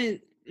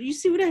 Jasmine, you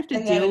see what I have to I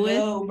gotta deal with?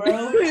 go,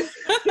 bro.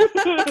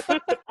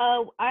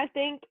 I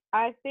think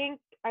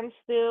I'm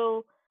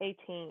still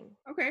 18.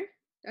 Okay,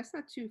 that's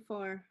not too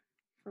far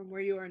from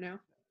where you are now.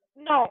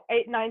 No,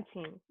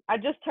 19. I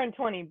just turned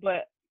 20,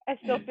 but I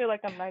still feel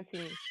like I'm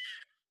 19.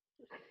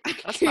 I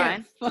That's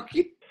can't fine.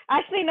 fucking.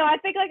 Actually, no, I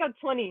think like I'm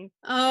 20.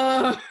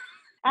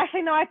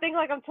 Actually, no, I think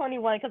like I'm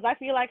 21 because I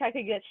feel like I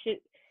could get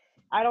shit.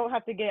 I don't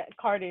have to get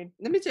carded.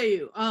 Let me tell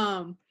you.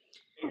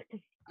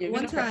 You're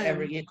One gonna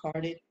forever time, get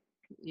carded.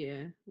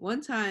 yeah,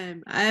 one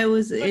time I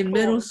was But in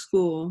middle cool.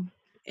 school,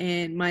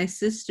 and my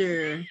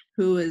sister,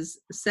 who was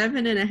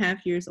 7.5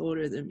 years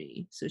older than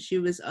me, so she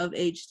was of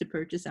age to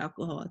purchase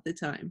alcohol at the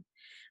time.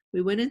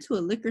 We went into a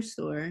liquor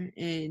store,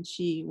 and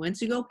she went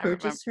to go I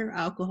remember. purchase her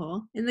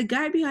alcohol, and the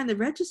guy behind the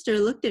register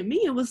looked at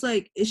me and was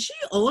like, "Is she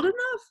old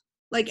enough?"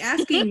 Like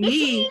asking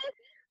me,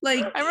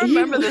 like I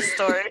remember this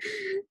story.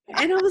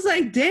 and I was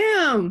like,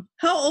 "Damn,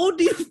 how old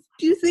do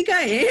you think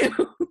I am?"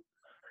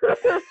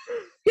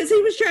 Because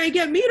he was trying to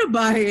get me to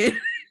buy it.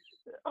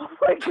 Oh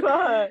my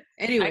god.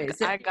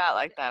 Anyways, I got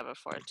like that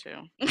before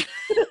too.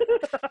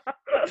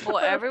 Well,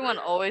 everyone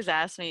always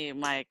asks me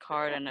my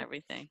card and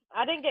everything.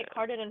 I didn't get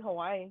carded in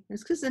Hawaii.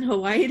 it's because in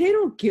Hawaii they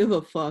don't give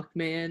a fuck,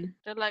 man.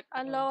 They're like,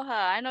 aloha,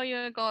 I know you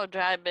ain't gonna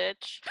drive,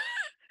 bitch.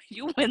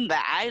 You in the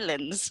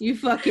islands. You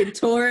fucking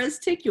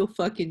tourist, take your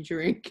fucking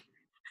drink.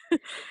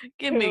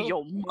 Give me True.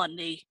 your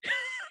money.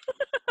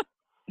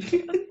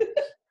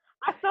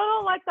 I still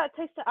don't like that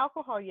taste of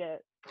alcohol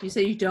yet. You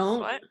say you don't?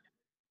 What?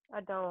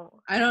 I don't.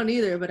 I don't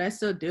either, but I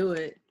still do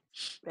it.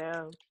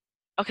 Damn.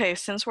 Okay,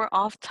 since we're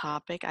off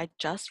topic, I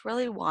just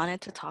really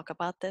wanted to talk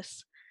about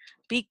this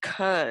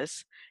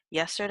because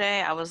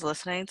yesterday I was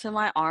listening to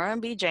my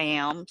R&B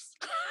jams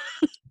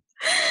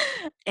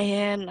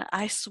and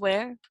I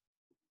swear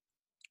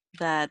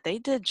that they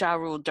did Ja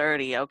Rule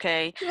dirty,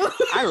 okay?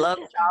 I love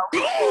Ja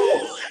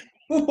Rule.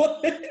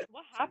 What?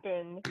 What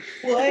happened?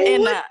 What?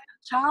 And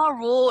Ja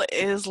Rule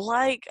is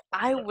like,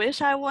 I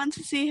wish I went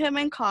to see him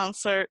in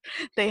concert.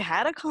 They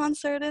had a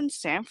concert in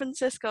San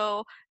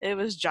Francisco. It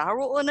was Ja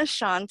Rule and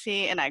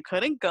Ashanti, and I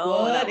couldn't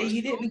go. And I What? And was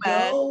you so didn't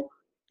mad. go?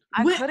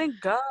 I What? couldn't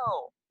go.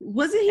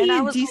 Wasn't And he I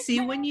in was like,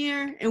 DC one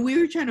year and we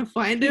were trying to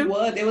find He him?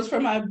 was. It was for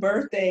my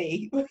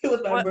birthday. It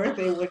was my What?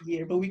 birthday one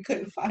year, but we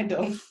couldn't find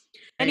him.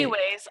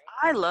 Anyways,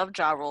 I love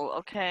Ja Rule,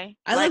 okay?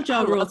 I Like, love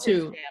Ja Rule love his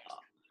too. jams.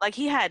 Like,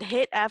 he had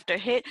hit after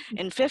hit,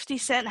 and 50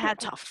 Cent had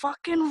to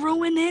fucking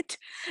ruin it.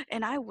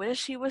 And I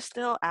wish he was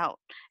still out.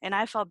 And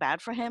I felt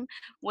bad for him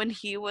when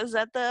he was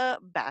at the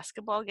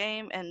basketball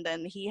game, and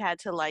then he had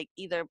to, like,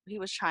 either he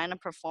was trying to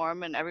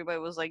perform, and everybody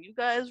was like, you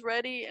guys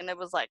ready? And it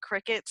was like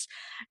crickets,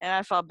 and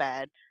I felt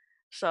bad.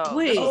 So this was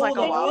Wait. like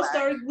Oh, a the while All back.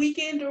 Star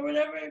weekend or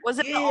whatever? Was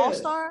it the Yeah,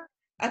 All-Star?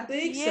 I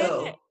think Yeah,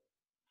 so.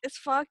 it's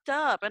fucked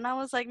up. And I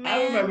was like, I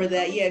man. remember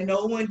that. Yeah,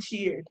 no one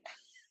cheered.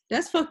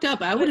 That's fucked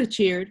up. I would have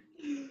cheered.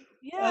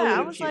 Yeah, would I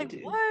have was cheered like, too.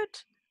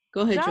 what?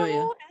 Go ahead, Ja Joya.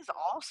 Rule is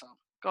awesome.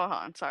 Go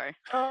on, sorry.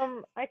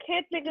 I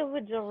can't think of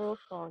a Ja Rule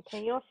song.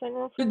 Can y'all sing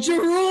one for me? Ja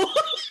Rule.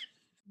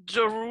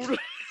 Ja Rule.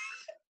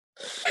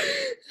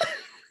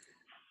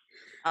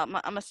 I'm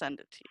gonna send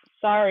it to you.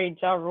 Sorry,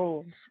 Ja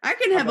Rule. I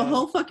can have a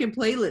whole fucking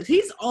playlist.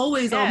 He's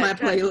always on Yeah, my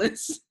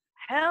playlist.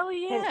 hell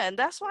yeah, and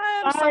that's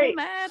why I'm so Sorry.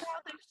 mad how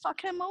they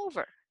fuck him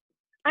over.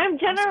 I'm I'm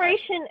sorry.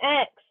 Generation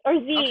X or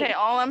Z. Okay,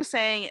 all I'm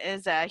saying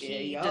is that Yeah,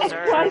 he y'all X,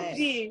 deserves. Y,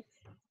 Z.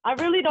 I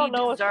really don't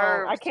know a song.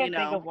 I deserves, can't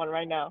think of one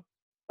right now,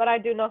 but I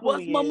do know who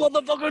What's he my is.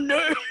 motherfucking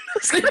name?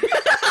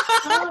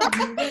 Are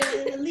you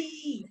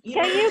really?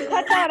 Can you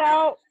cut that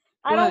out?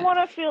 I don't What?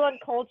 want to feel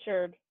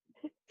uncultured.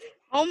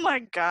 Oh my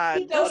god.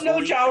 You don't just know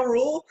leave Ja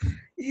Rule?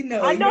 You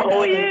know, I know you're who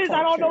not he is.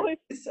 I don't know uncultured.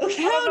 his. It's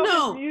okay. I don't Hell know his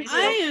no. music.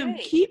 I am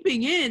Okay.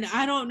 keeping in.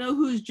 I don't know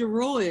who's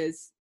Jarrell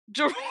is.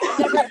 Never.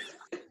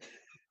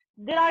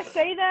 Did I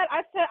say that?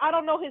 I said I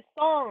don't know his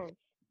songs.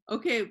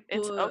 Okay.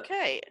 It's well,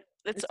 okay.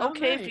 It's all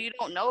okay if right. you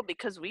don't know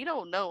because we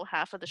don't know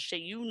half of the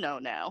shit you know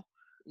now.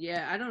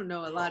 Yeah, I don't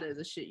know a lot of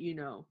the shit you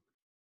know.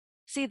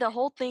 See, the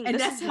whole thing, And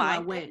this that's is how I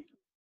my went.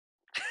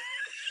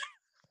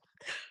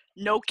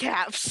 no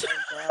caps.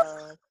 Oh,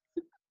 God.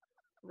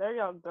 There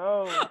y'all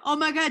go. Oh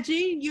my god,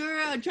 Gene, you're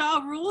a Ja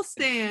Rule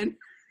stan.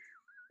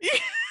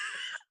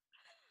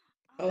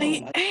 Oh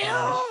I my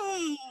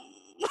am.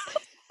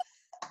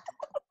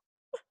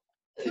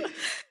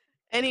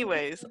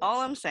 Anyways, all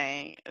I'm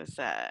saying is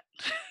that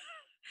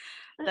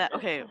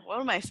okay, what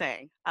am I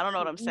saying? I don't know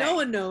what I'm saying. No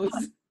one knows.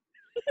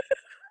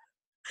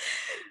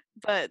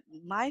 But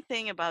my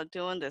thing about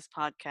doing this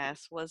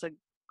podcast was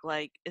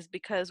is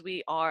because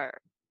we are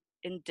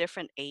in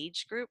different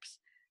age groups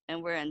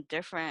and we're in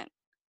different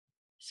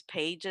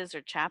pages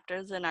or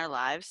chapters in our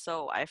lives.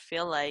 So I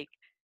feel like,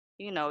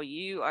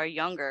 you are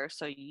younger,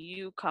 so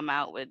you come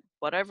out with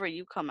whatever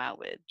you come out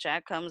with.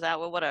 Jack comes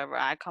out with whatever.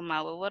 I come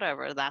out with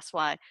whatever. That's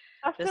why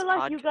I this feel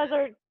like you podcast. guys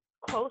are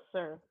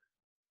closer.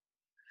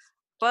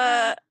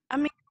 But I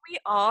mean, we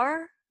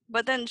are.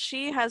 But then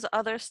she has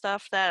other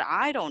stuff that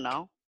I don't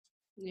know.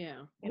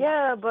 Yeah.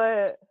 Yeah,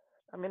 but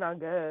I mean, I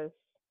guess.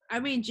 I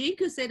mean, Gene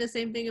could say the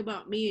same thing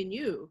about me and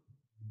you.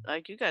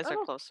 Like you guys are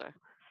Oh. closer.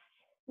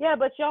 Yeah,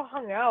 but y'all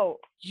hung out.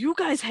 You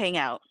guys hang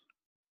out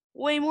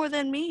way more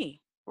than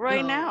me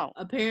right No, now.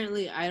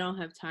 apparently, I don't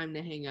have time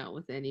to hang out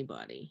with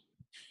anybody.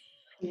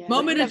 Yeah,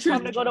 Moment You of have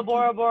time truth. to go to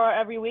Bora Bora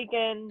every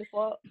weekend.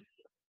 Well,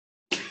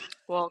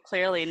 Well,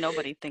 clearly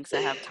nobody thinks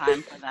I have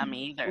time for them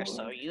either,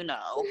 so you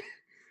know.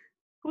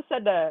 who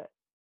said that?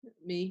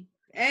 Me.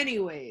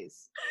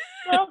 Anyways.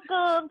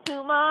 Welcome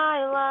to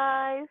my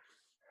life.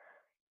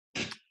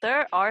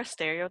 There are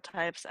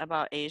stereotypes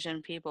about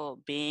Asian people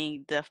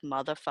being the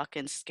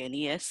motherfucking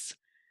skinniest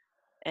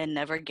and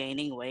never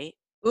gaining weight.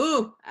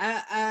 Ooh,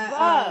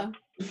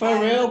 for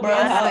real, bro.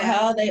 guess that.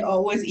 How they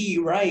always eat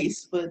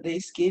rice, but they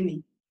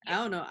skinny. I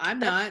don't know. I'm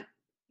not.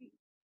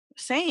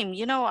 Same,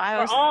 I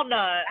We're was all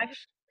not.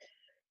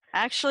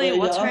 actually, But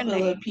what's y'all her name?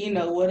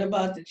 Filipino, what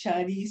about the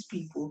Chinese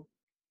people?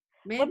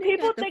 Man, When they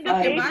people got the think of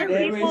fucking Asian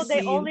virus. people, they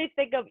seen- only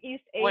think of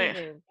East Wait.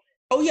 Asians.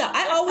 Oh yeah,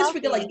 I They're always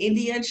forget like healthy.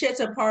 India and shit's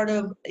a part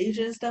of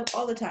Asia and stuff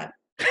all the time.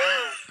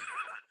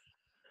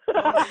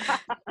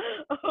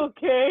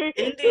 Okay.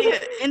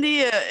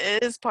 India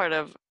is part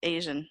of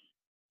Asian,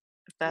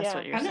 if that's Yeah.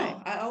 what you're I know.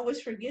 saying. I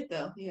always forget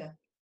though. Yeah.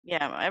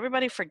 Yeah,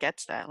 everybody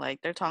forgets that. Like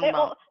they're talking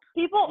about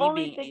People me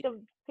only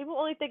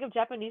being think of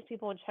Japanese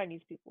people and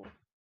Chinese people.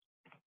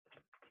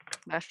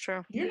 that's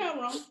true. You're not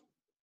wrong.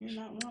 You're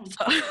not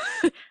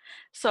wrong.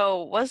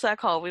 So what's that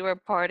called? We were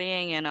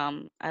partying in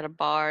at a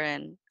bar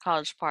in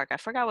College Park. I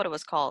forgot what it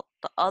was called.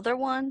 The other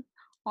one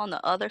on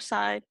the other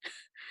side.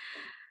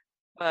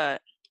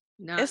 But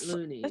Not it's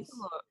loonies.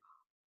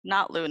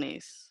 not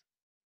Loonies.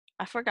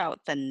 I forgot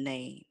the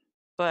name.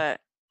 But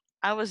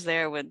I was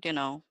there with,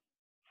 a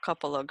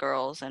couple of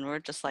girls and we're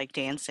just like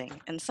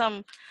dancing. And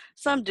some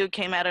dude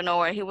came out of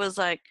nowhere. He was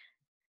like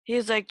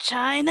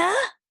China?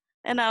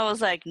 And I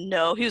was like,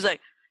 no.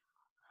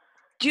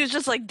 He was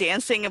just like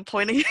dancing and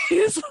pointing. He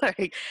was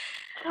like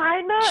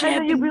China, and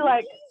then you'd be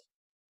like,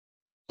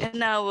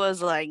 and I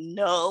was like,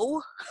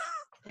 no.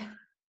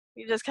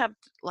 He just kept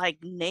like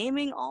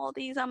naming all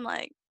these.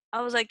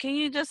 I was like, can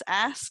you just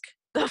ask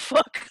the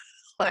fuck?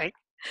 Like,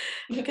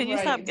 can you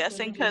Right, stop instead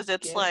guessing? of Because just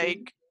it's guessing.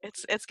 like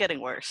it's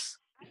getting worse.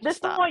 this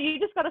Stop. point, you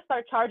just gotta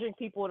start charging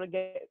people to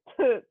get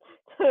to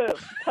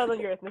tell them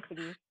your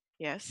ethnicity.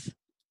 Yes.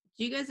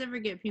 Do you guys ever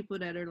get people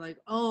that are like,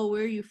 "Oh,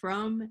 where are you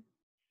from?"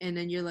 And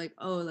then you're like,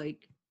 "Oh,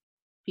 like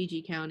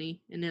PG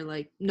County," and they're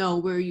like, "No,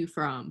 where are you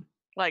from?"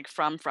 Like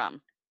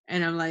from.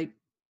 And I'm like,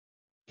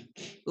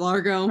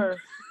 "Largo." Her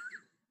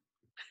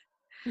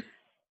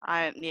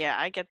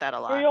I get that a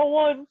lot.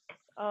 301.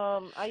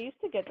 I used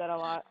to get that a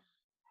lot.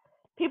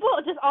 People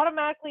just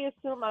automatically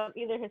assume I'm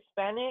either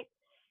Hispanic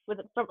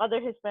from other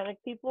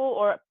Hispanic people,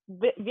 or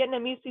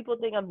Vietnamese people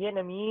think I'm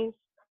Vietnamese.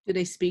 Do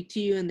they speak to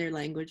you in their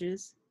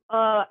languages?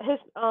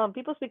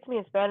 People speak to me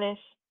in Spanish.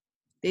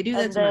 They do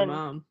that And to my then-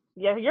 mom.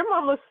 Yeah, your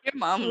mom looks Your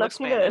mom looks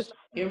Latina. Spanish.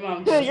 Your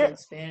mom does You're- look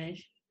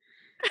Spanish.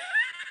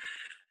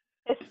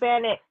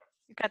 Hispanic.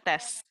 You got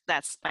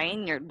that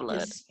Spaniard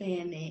blood.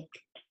 Hispanic.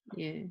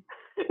 Yeah.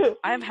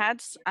 I've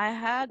had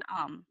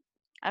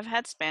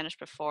Spanish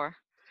before,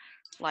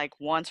 like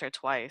once or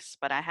twice,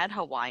 but I had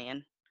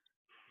Hawaiian.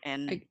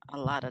 and I, a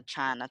lot of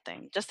China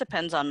thing. Just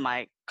depends on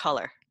my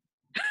color.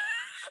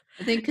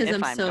 I think because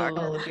If I'm darker,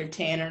 Oh, if you're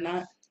tan or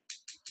not.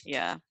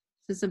 yeah.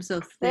 since I'm so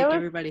There thick, was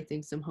everybody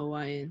thinks I'm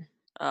Hawaiian.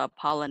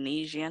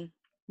 Polynesian,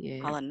 Yeah.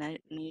 there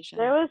Polynesian.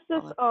 was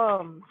this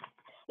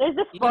there's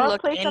this You fun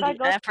look place that I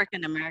go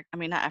African American. I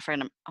mean, not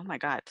African. Oh my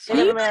God, Can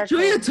Native you sorry. let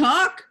Julia American.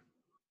 talk?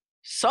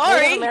 Native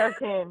Sorry.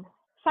 American.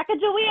 What?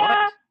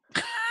 Sacagawea.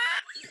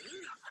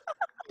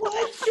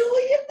 What,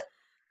 Julia?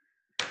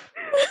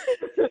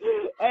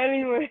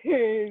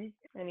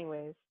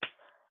 Anyways.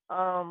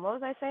 What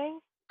was I saying?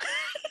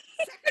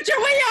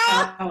 Julia!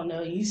 I don't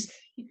know.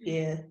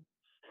 Yeah.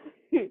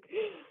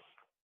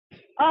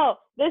 Oh,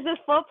 there's this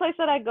fun place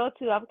that I go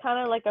to. I'm kind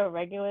of like a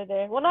regular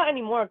there. Well, not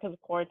anymore because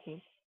of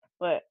quarantine,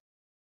 but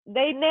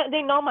they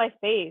know my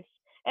face,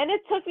 and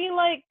it took me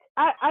like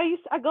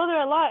I go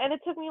there a lot, and it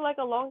took me like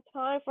a long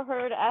time for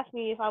her to ask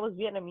me if I was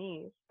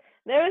Vietnamese.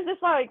 There was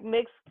this like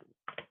mixed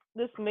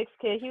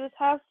kid. He was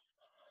half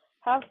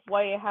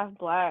white, half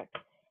black,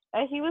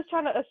 and he was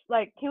trying to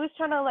like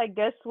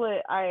guess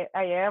what I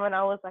am, and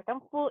I was like,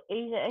 I'm full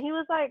Asian, and he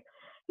was like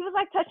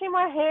touching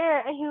my hair,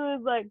 and he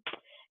was like,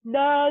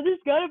 nah, there's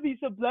gotta be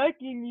some black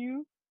in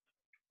you.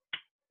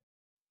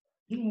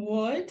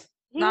 What?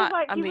 He was Not.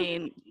 like I he was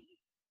mean,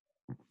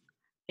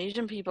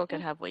 Asian people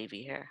can have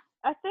wavy hair.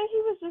 I think he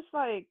was just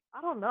like,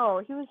 I don't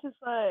know. He was just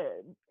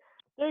like,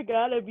 there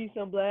gotta be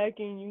some black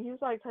in you. He was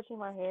like touching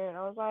my hair, and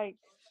I was like,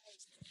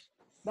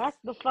 back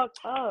the fuck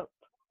up.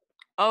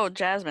 Oh,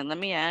 Jasmine, let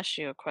me ask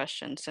you a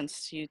question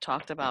since you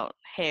talked about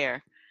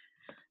hair.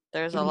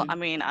 There's a lot, I Mhm.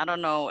 mean, I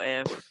don't know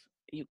if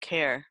you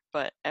care,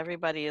 but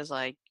everybody is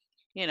like,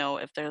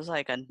 if there's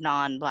like a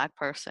non-black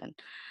person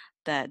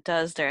that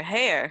does their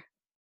hair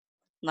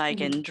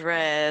like in Mhm.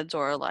 dreads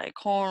or like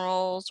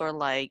cornrows or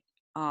like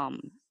um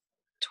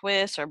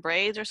twists or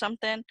braids or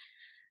something,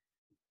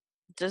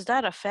 does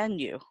that offend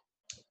you?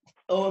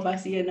 Oh, if I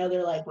see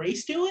another like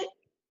race do it,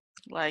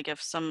 Like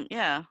if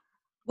yeah,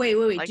 Wait.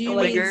 like Do the you or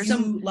like mean if wiggers.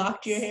 you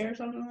locked your hair or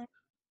something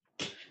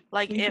like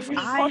Like if You mean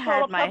tweakers. I cultural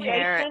had my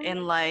hair appropriation?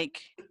 in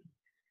like,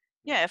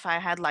 yeah, if I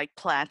had like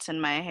plaits in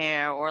my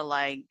hair or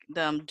like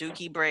them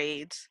dookie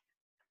braids,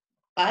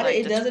 like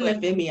It the doesn't twist.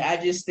 offend me. I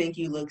just think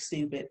you look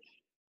stupid.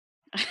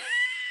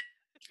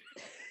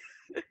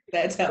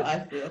 That's how I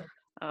feel.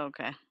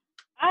 Okay.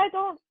 I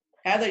don't.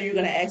 I thought you were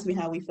gonna ask me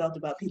how we felt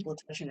about people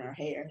touching our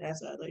hair.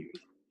 That's what I thought you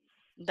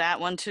That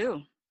one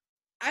too.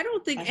 I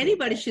don't think I hate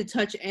anybody that. should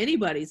touch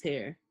anybody's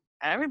hair.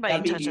 I Everybody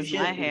mean, you touches my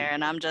shouldn't. hair,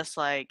 and I'm just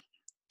like,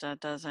 that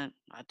doesn't.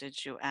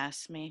 Did you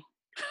ask me?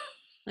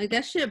 Like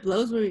that shit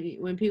blows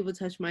when people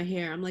touch my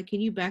hair. I'm like, can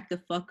you back the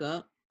fuck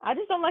up? I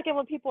just don't like it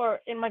when people are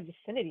in my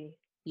vicinity.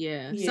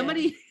 Yeah. Yeah.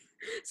 Somebody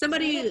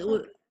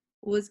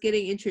was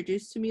getting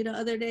introduced to me the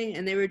other day,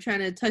 and they were trying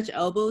to touch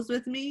elbows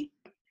with me.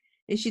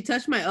 And she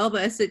touched my elbow.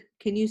 I said,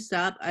 "Can you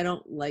stop? I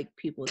don't like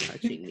people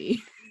touching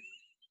me."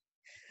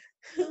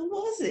 Who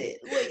was it?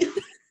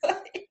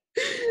 Wait.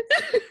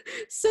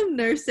 Some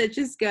nurse that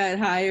just got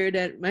hired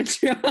at my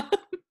job.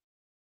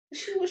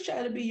 She was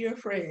trying to be your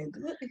friend.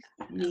 What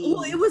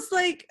Well, it mean? was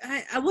like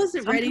I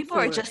wasn't Some ready people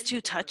are for it. just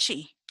too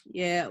touchy.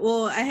 Yeah.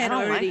 Well, I I had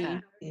don't like that.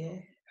 already Yeah.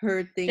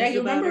 heard things Jackie,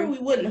 about remember her. we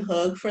wouldn't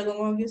hug for the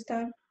longest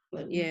time?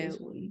 Like we Yeah. just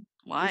wouldn't. We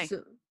Why?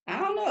 still I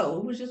don't know.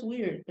 It was just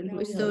weird. But now we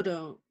we still hug.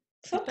 don't.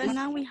 But Something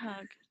now we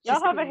hug. Y'all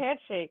just have a weird.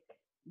 handshake.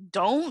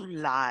 Don't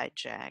lie,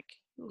 Jack.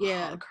 You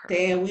Yeah. hug her.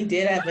 Damn, we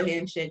did have a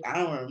handshake. I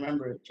don't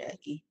remember it,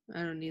 Jackie.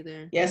 I don't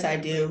either. Yes, I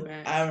Bring it do.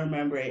 back. I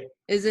remember it.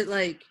 Is it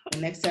like The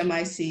next time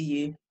I see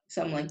you,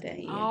 something like that.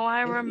 Yeah. Oh,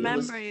 I It was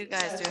remember you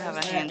guys do have a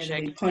and then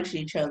handshake. we punched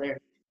each other.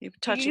 You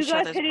touch You each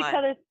guys other's hit each butt.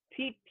 other's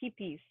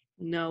pee-pees.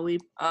 no? We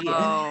Yeah.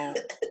 Oh,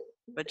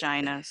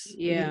 vaginas.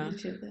 We hit yeah.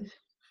 each other.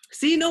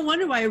 See, no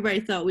wonder why everybody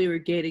thought we were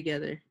gay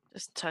together.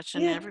 Just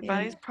touching Yeah,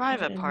 everybody's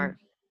private whatever. part.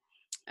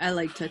 I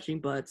like touching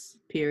butts.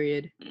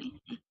 Period.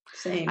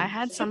 Same. I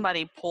had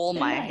somebody pull They're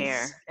my nice.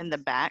 hair in the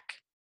back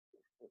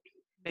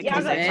Yeah,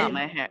 because they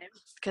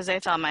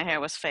thought Red? my hair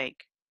was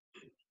fake.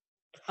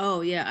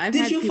 Oh yeah, I've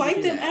Did had you people fight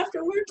do them that.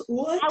 afterwards?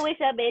 What? I wish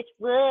a bitch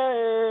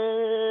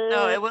would.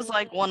 No, it was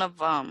like one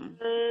of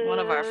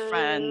our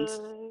friends,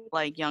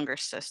 like younger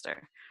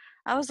sister.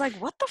 I was like,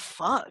 "What the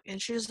fuck?"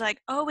 And she was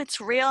like, "Oh, it's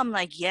real." I'm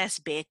like, "Yes,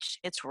 bitch,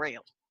 it's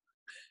real."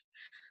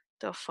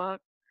 The fuck?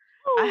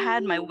 I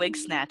had my wig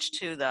snatched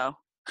too, though.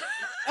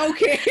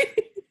 Okay.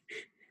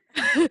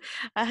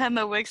 I had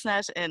my wig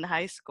snatched in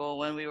high school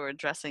when we were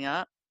dressing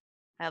up.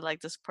 I had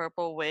like this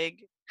purple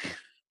wig.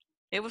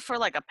 It was for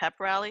like a pep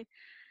rally,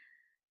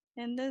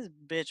 and this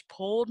bitch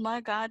pulled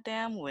my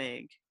goddamn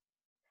wig.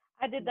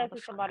 I did that to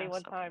Motherfucker, somebody I was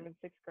one so time pissed.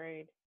 in 6th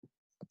grade.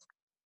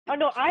 Oh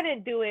no, I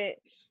didn't do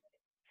it.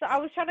 So I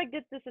was trying to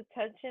get this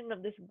attention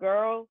of this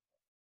girl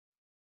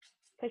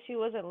because she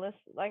wasn't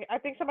listening. Like I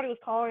think somebody was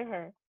calling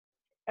her,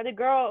 and the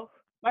girl,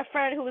 my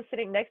friend who was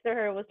sitting next to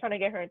her, was trying to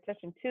get her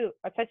attention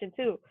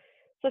too.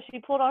 So she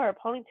pulled on her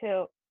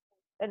ponytail,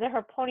 and then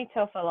her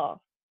ponytail fell off.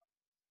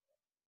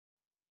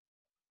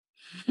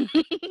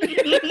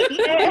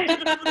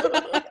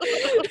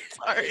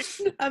 Sorry.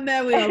 I'm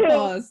mad we all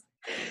paused.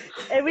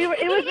 And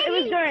it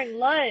was during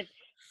lunch,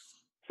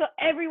 so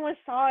everyone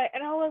saw it,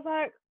 and I was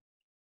like,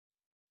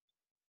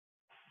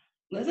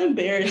 That's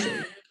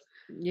embarrassing.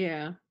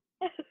 Yeah.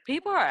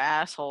 People are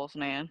assholes,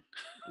 man.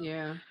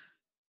 Yeah.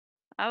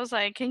 I was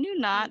like, can you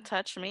not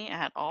touch me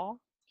at all?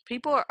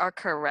 People are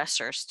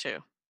caressers too.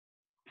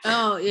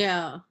 Oh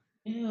yeah.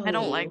 I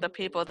don't like Ew. the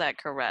people that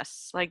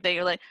caress. Like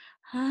they're like,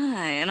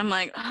 hi, and I'm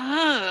like,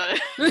 hi.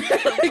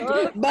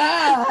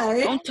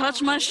 Bye. Don't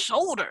touch my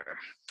shoulder.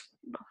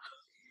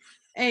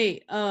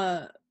 Hey,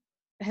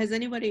 has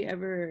anybody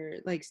ever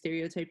like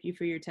stereotyped you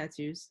for your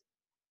tattoos?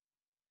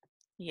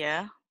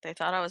 Yeah, they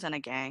thought I was in a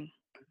gang.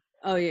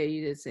 Oh yeah,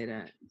 you did say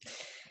that.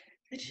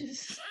 It's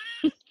just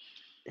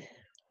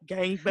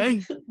Gang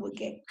bang.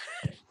 okay.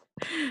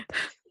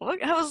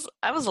 Look, I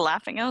was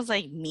laughing. I was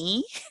like,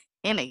 me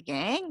in a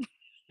gang?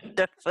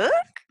 The fuck?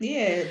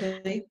 Yeah,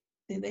 did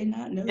they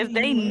not know If who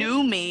they you were?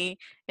 knew me,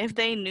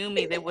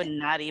 they would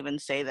not even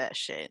say that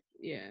shit.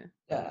 Yeah.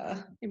 Uh,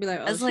 You'd be like,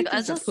 I oh, was she's like,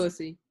 just a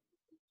pussy.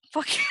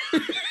 fuck.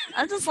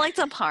 I just like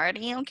to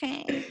party,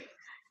 okay?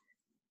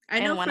 I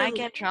know And when for I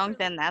get drunk,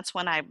 then that's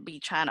when I be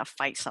trying to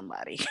fight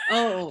somebody.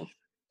 oh,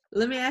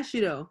 let me ask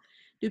you though.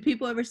 Do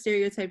people ever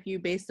stereotype you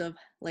based off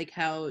like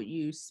how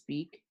you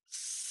speak?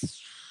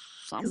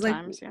 Because like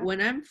Sometimes, yeah. when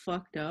I'm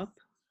fucked up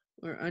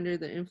or under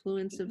the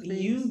influence of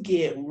you things,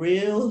 get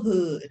real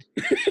hood.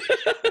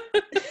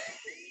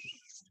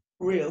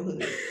 Real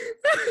hood.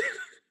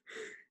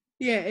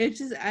 yeah, it's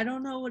just I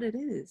don't know what it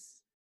is.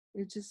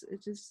 It just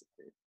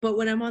but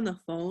when I'm on the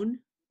phone,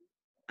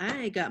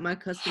 I ain't got my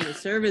customer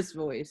service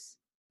voice.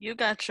 You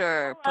got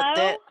your put hello.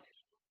 that.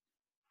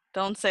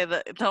 Don't say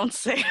that. Don't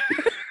say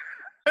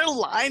her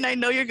line. I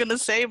know you're gonna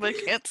say, but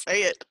can't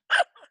say it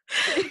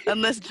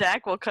unless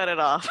Jack will cut it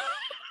off.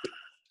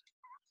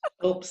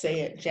 Oh,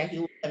 say it. Jackie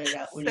will cut it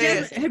out. What are you Say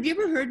gonna it. say? Have you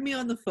ever heard me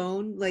on the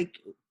phone like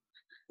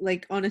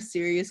on a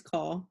serious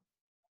call?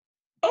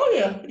 Oh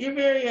yeah, you're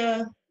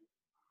very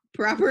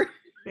Proper?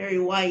 very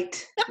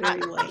white.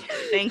 Very white.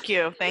 Thank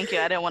you. I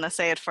didn't want to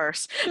say it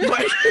first,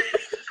 but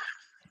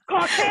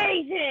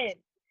Caucasian,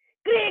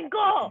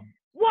 gringo,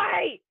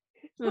 white,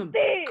 Um,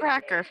 puti,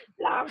 cracker.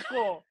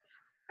 blanco,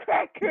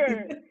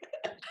 cracker.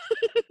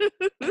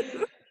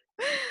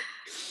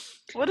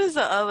 What is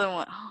the other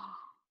one?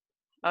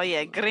 Oh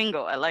yeah,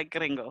 gringo. I like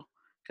gringo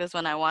because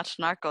when I watched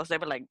Narcos, they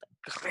were like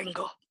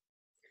gringo.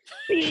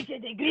 Pinche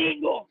de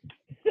gringo.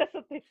 That's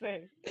what they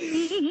say.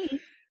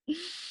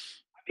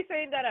 I be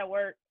saying that at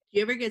work. do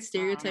you ever get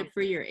stereotyped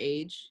for your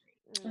age?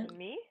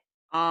 Me?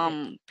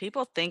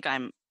 People think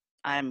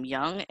I'm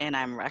young and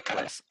I'm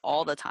reckless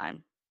all the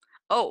time.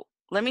 Oh,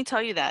 let me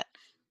tell you that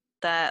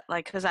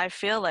like because I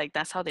feel like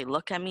that's how they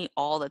look at me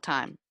all the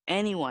time.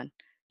 Anyone,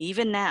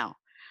 even now.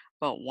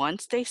 But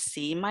once they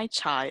see my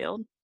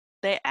child,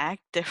 they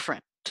act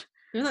different.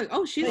 They're like,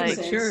 oh, she's Makes Like,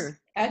 sense. mature.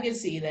 I can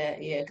see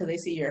that, yeah, because they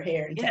see your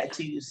hair and yeah,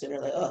 tattoos, so they're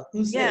like, "Oh,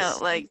 who's yeah,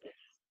 this?" like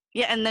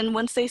yeah. And then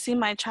once they see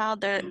my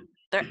child, they're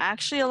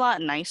actually a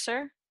lot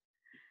nicer,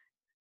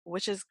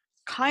 which is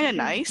kind of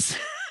nice.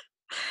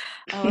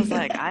 I was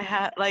like, I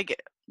had like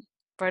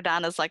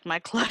Verdana's like my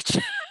clutch.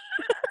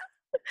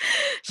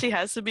 She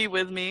has to be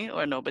with me,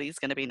 or nobody's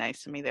gonna be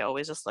nice to me. They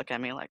always just look at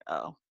me like,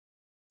 oh,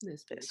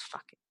 This this bitch.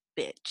 fucking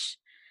bitch.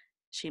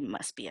 She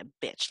must be a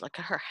bitch. Look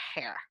at her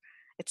hair.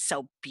 It's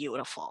so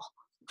beautiful.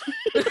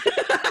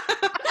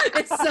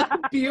 It's so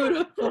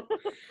beautiful.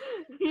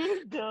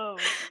 You're dumb.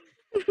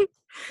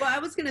 Well, I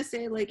was gonna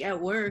say, like at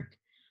work,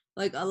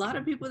 like a lot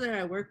of people that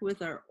I work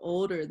with are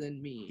older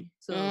than me.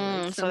 So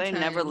like So they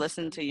never sometimes,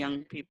 listen to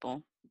young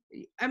people.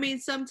 I mean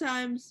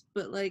sometimes,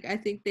 but like I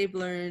think they've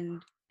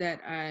learned that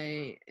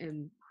I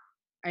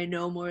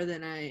know more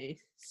than I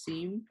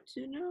seem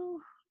to know.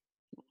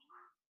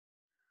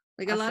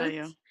 Like I feel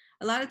you.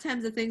 a lot of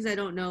times the things I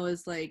don't know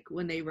is like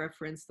when they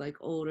reference like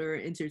older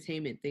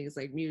entertainment things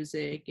like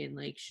music and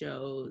like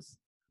shows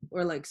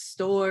or like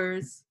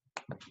stores.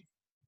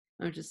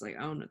 I'm just like,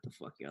 I don't know what the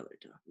fuck y'all are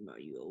talking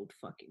about, you old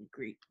fucking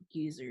Greek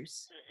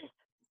geezers.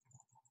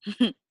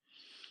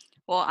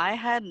 Well, I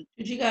had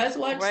Did you guys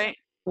watch right.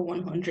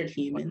 100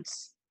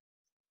 Humans?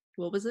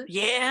 What was it?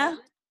 Yeah,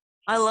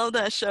 I love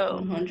that show.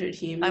 100 I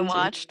Humans. It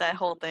watched that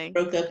whole thing.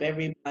 broke up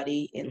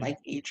everybody in like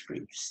age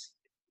groups,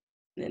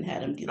 and then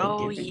had them do like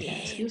Oh different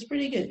tasks. It yeah, was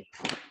pretty good.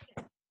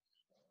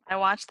 I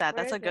watched that.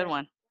 Where That's is a good it?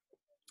 one.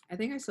 I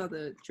think I saw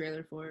the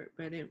trailer for it,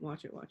 but I didn't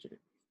watch it.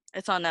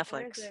 It's on Where is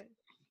Netflix. it?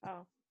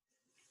 Oh.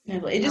 Yeah,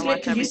 but it I just made watch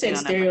because you everything said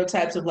on Netflix.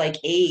 stereotypes of like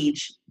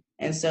age,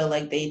 and so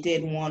like they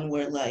did one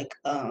where like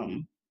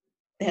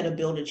they had to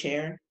build a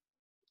chair,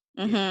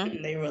 Mhm.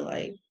 and they were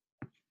like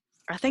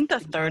I think the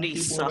young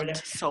 30s people or whatever.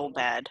 sucked so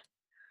bad.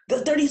 The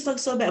 30s looked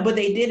so bad, but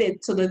they did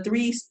it. So the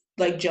three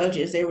like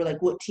judges, they were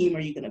like, "What team are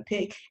you gonna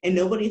pick?" And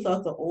nobody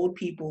thought the old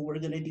people were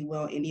gonna do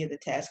well in any of the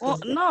tasks Well,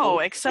 because no,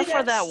 they except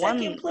for got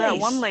second that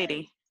one place.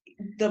 lady.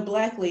 The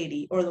black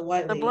lady or the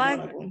white The lady, one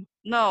black of them.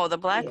 no, the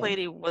black Yeah,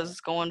 lady was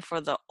going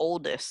for the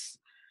oldest.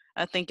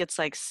 I think it's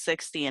like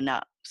 60 and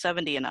up,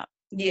 70 and up.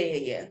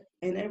 yeah.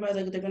 And everybody's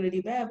like, they're gonna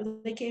do bad,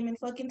 but they came in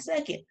fucking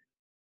second.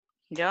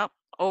 Yep,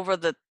 over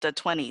the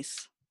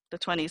 20s. The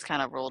 20s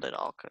kind of ruled it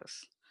all,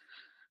 cause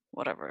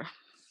whatever.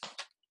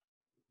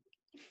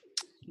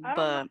 I don't know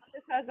But if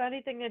this has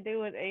anything to do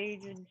with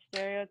age and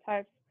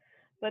stereotypes,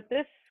 but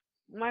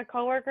my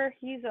coworker,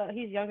 he's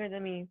younger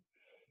than me.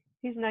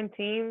 He's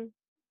 19,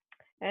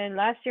 and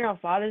last year on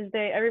Father's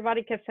Day,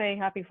 everybody kept saying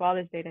Happy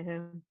Father's Day to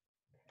him.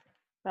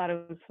 Thought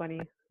it was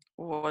funny.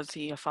 was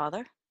he a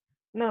father?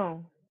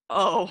 No,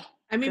 Oh,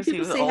 I mean, because he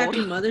people was say old.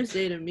 Happy Mother's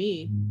Day to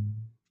me.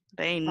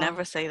 They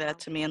never say that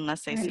to me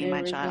unless they I see my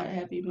never child. got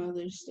Happy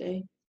Mother's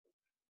Day.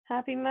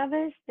 Happy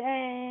Mother's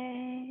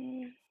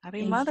Day. Happy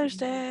Thank Mother's you.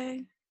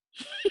 Day.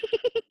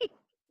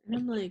 And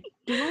I'm like,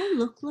 do I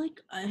look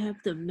like I have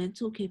the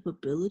mental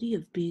capability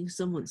of being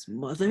someone's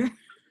mother?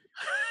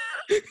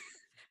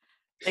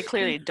 They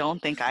clearly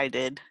don't think I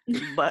did,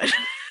 but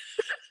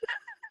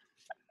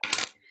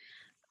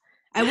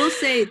I will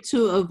say,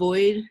 to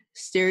avoid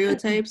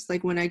stereotypes,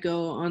 like when I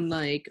go on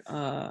like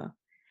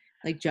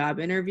job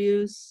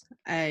interviews,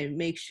 I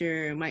make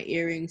sure my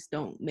earrings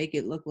don't make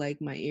it look like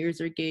my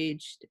ears are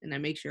gauged, and I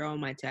make sure all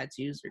my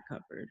tattoos are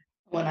covered.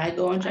 When I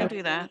go on I job,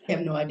 do that. I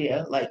have no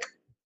idea like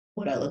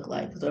what I look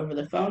like. Because over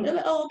the phone, they're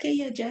like, "Oh, okay,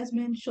 yeah,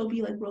 Jasmine, she'll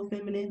be like real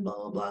feminine, blah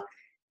blah blah."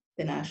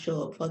 Then I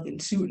show up fucking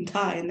suit and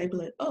tie, and they be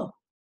like, "Oh,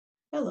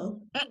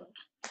 hello."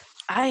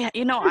 I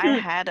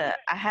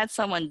had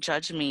someone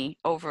judge me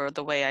over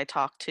the way I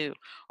talk too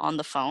on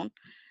the phone,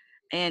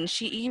 and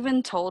she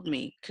even told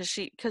me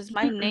because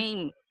my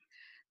name,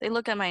 they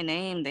look at my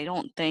name, they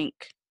don't think,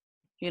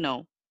 you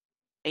know,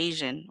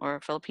 Asian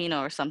or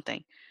Filipino or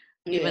something,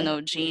 even Yeah.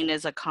 though Jean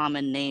is a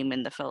common name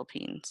in the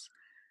Philippines.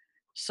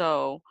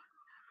 So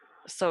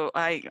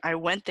I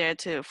went there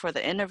for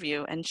the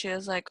interview, and she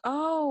was like,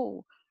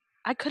 "Oh,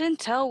 I couldn't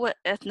tell what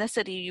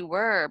ethnicity you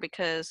were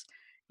because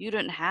you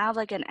didn't have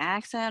like an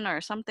accent or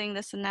something,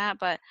 this and that,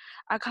 but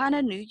I kind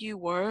of knew you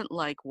weren't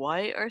like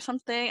white or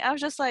something." I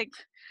was just like,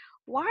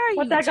 "Why are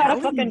What you that got to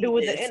telling fucking do me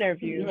with the this?"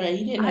 interview? Right.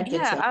 You didn't have to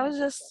Yeah, tell. I was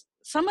just,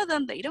 some of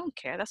them, they don't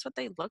care. That's what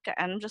they look at.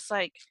 And I'm just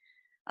like,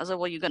 I was like,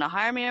 "Well, you gonna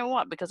hire me or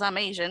what? Because I'm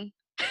Asian."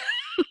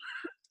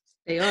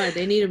 They are.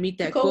 They need to meet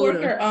The that quota.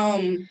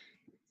 coworker,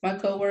 my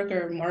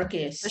coworker But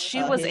Marcus,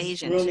 she was his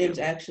Asian real name's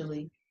too.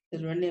 actually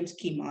his real name's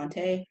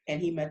Kimonte,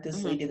 and he met this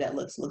Hmm. lady that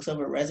looks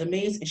over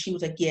resumes, and she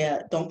was like,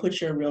 "Yeah, don't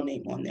put your real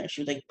name on there." She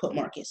was like, "Put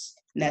Marcus,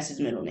 and that's his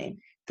middle name,"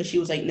 because she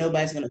was like,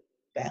 "Nobody's gonna go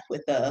back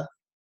with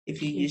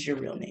if you use your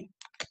real name."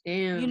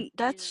 Damn.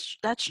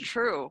 That's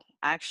true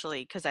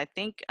actually, because I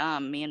think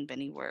me and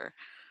Benny were,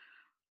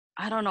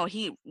 I don't know,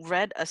 he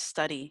read a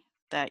study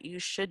that you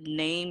should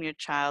name your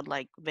child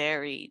like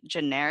very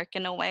generic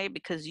in a way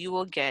because you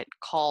will get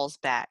calls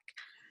back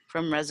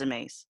from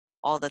resumes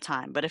all the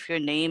time. But if your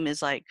name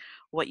is like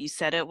what you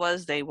said it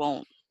was, they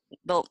won't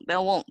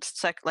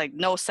like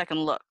no second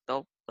look.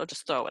 They'll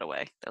just throw it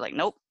away. They're like,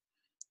 "Nope,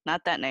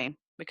 not that name,"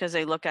 because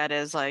they look at it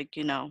as like,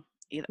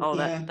 either, oh,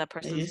 Yeah, that they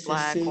person's just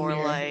black, assume or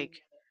you're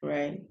like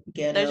right,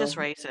 they're just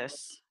ghetto. racist.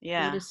 What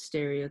Yeah, a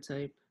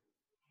stereotype.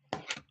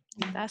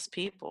 that's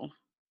people.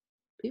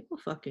 People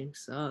fucking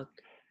suck.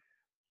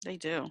 They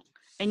do.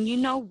 And you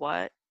know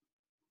what?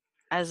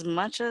 As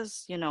much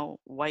as,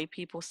 white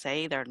people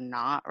say they're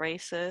not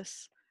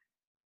racist,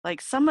 like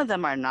some of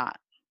them are not,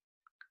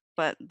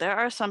 but there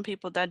are some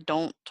people that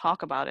don't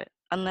talk about it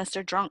unless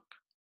they're drunk.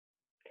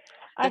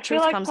 The I feel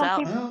truth like comes some out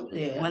people. Well,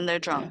 yeah, when they're yeah.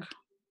 drunk.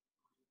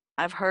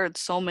 I've heard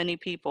so many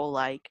people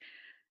like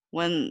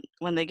when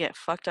they get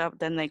fucked up,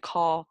 then they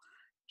call.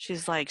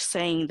 She's like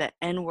saying the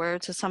N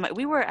word to somebody.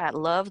 We were at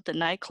Love, the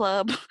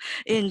nightclub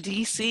in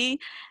DC,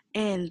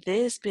 and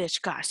this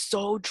bitch got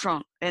so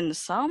drunk, and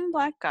some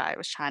black guy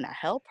was trying to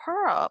help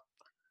her up,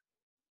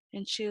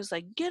 and she was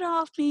like, "Get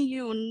off me,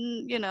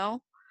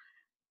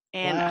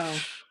 and Wow.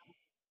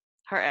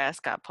 her ass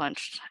got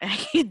punched, and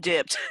he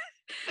dipped.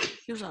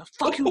 He was like,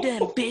 "Fuck you,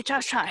 then, bitch! I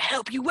was trying to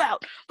help you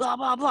out." Blah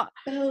blah blah.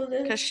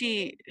 Oh, Cause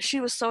she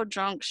was so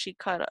drunk, she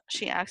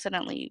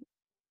accidentally,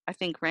 I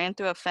think, ran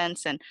through a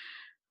fence and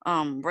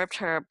ripped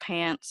her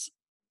pants.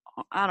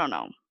 I don't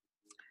know,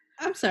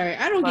 I'm sorry.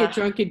 I don't get but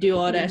drunk and do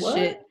all that what?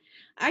 shit.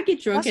 I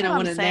get drunk that's and I what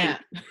I'm want to saying.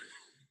 nap.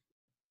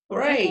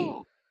 Right.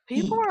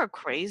 People are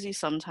crazy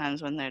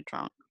sometimes when they're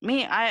drunk.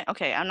 Me,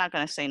 I'm not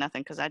gonna say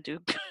nothing because I do.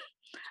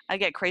 I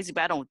get crazy,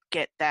 but I don't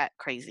get that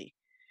crazy.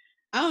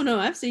 I don't know.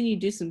 I've seen you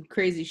do some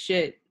crazy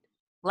shit.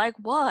 Like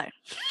what?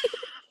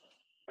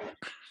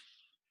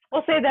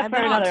 We'll save that I've for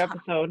been on another top.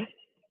 episode.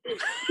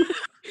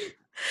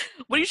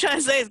 What are you trying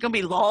to say? It's gonna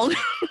be long?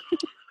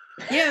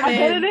 Yeah, I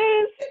bet man. it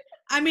is.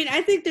 I mean,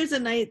 I think there's a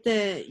night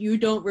that you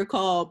don't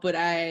recall, but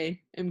I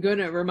am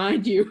gonna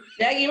remind you.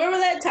 Jackie, remember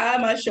that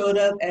time I showed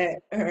up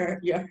at her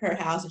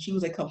house and she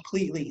was like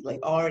completely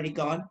like already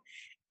gone,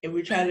 and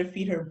we tried to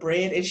feed her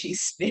bread and she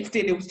sniffed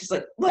it. It was just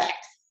like what?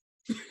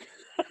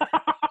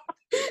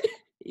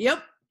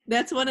 Yep,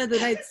 that's one of the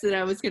nights that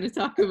I was gonna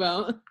talk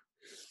about.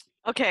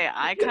 Okay,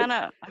 I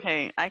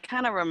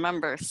kind of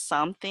remember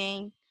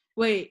something.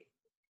 Wait,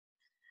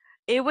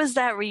 It was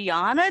that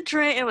Rihanna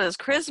drink. It was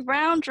Chris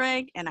Brown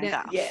drink, and I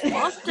that got Yeah.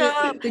 fucked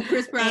up. the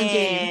Chris Brown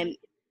game. And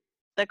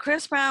the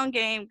Chris Brown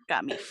game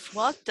got me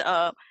fucked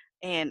up.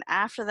 And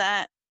after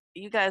that,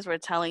 you guys were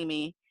telling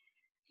me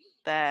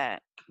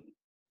that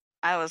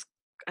I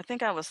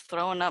think I was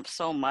throwing up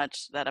so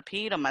much that I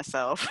peed on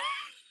myself.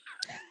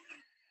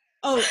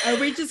 Oh, are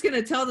we just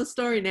gonna tell the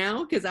story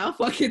now? Because I'll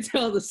fucking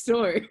tell the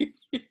story.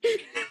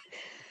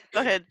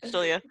 Go ahead,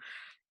 Julia.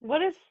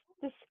 What is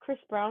this Chris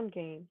Brown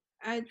game?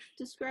 I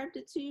described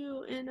it to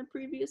you in a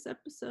previous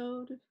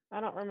episode. I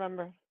don't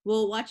remember.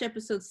 Well, watch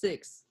episode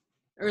 6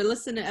 or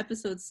listen to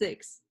episode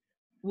 6.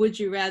 Would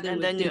you rather And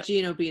with then the you,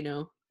 Gino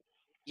Bino?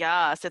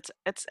 yes,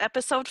 it's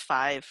episode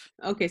 5.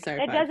 Okay,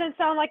 sorry. It 5. doesn't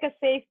sound like a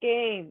safe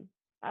game.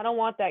 I don't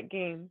want that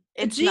game.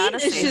 It's Gene not a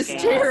is safe just game.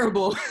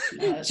 terrible.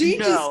 Gene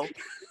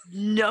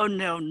No,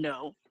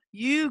 no.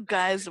 You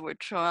guys were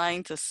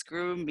trying to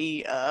screw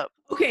me up.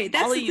 Okay,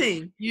 that's all the of you,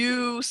 thing.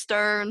 You,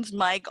 Stearns,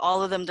 Mike,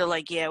 all of them, they're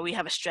like, yeah, we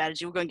have a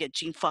strategy. We're going to get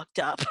Gene fucked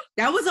up.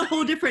 That was a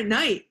whole different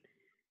night.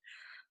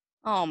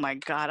 Oh my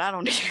God, I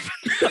don't even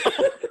know.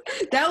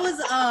 That was,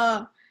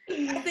 I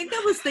think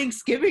that was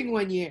Thanksgiving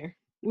one year.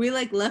 We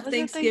like left Was it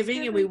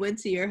Thanksgiving and we went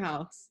to your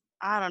house.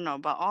 I don't know,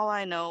 but all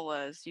I know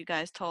was you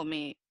guys told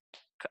me,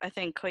 I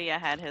think Koya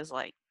had his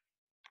like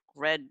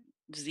red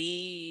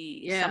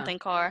Z something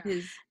car,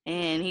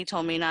 and he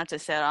told me not to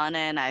sit on it,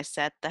 and I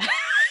sat that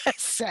I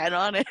sat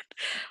on it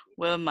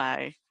with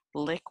my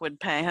liquid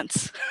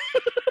pants.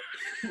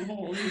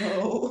 Oh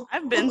no.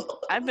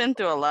 I've been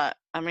through a lot.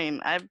 I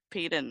mean, I've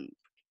peed in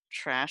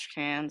trash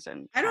cans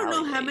and I don't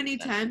know how many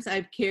times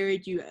I've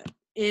carried you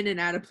in and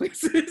out of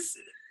places.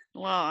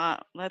 Well,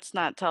 let's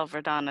not tell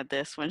Verdana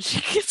this when she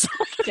gets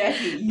older.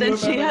 Jackie, then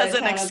she has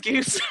an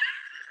excuse.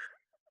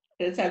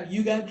 The time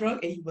you got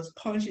drunk and you was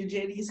punching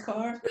Jenny's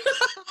car.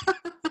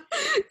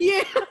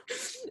 Yeah,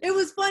 it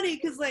was funny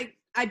because like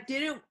I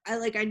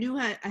knew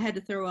I had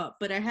to throw up,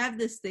 but I have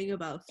this thing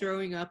about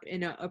throwing up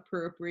in an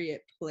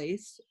appropriate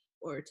place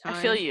or time.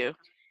 I feel you.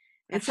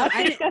 And so I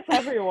think that's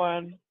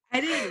everyone. I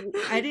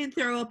didn't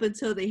throw up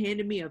until they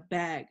handed me a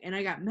bag, and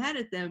I got mad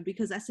at them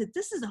because I said,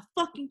 "This is a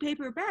fucking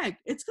paper bag.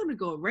 It's gonna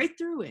go right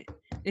through it."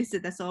 They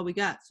said, "That's all we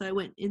got." So I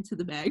went into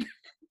the bag.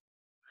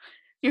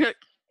 You're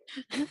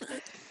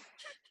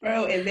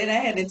Bro, and then I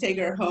had to take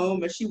her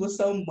home, and she was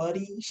so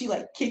muddy. She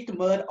like kicked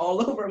mud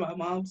all over my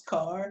mom's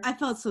car. I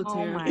felt so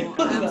terrible.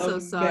 Oh my I'm so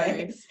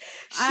sorry.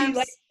 She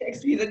like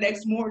texted me the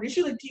next morning.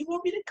 She was like, "Do you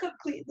want me to come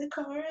clean the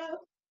car out?"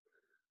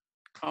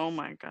 Oh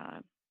my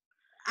God.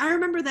 I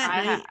remember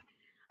that night.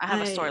 I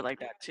have a story like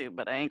that too,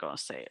 but I ain't gonna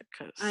say it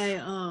because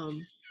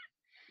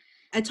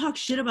I talked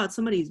shit about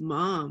somebody's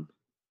mom.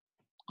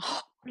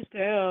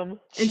 Damn.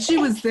 And she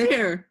was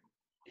there.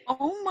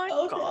 Oh my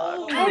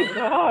God. No. Oh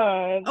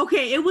God.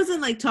 Okay, it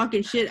wasn't like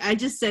talking shit. I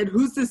just said,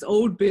 "Who's this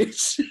old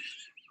bitch?"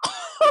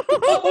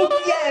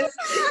 Oh yes,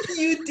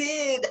 you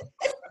did.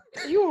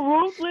 You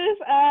ruthless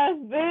ass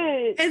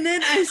bitch. And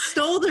then I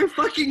stole their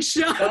fucking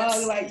shots.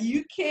 Dog, like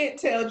you can't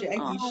tell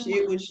Jackie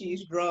shit when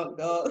she's drunk,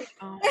 dog.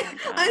 Oh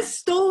I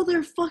stole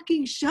their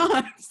fucking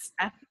shots.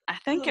 I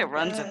think it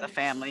runs in the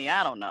family.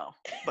 I don't know,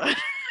 but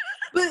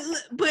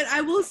but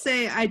I will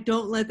say I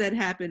don't let that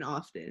happen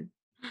often.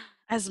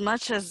 as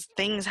much as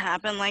things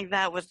happen like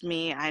that with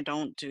me, I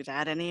don't do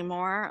that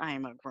anymore.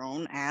 I'm a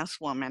grown ass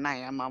woman. I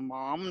am a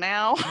mom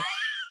now.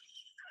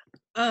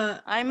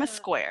 I'm a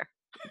square.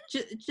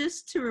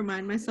 Just to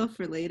remind myself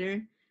for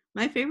later,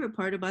 my favorite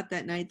part about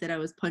that night that I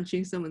was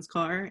punching someone's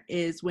car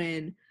is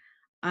when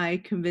I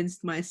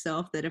convinced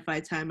myself that if I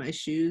tie my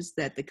shoes,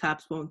 that the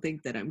cops won't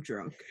think that I'm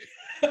drunk.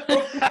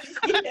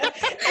 Yeah.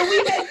 And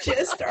we had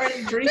just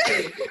started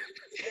drinking.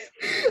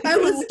 I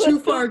was too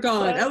far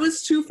gone. I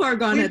was too far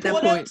gone at that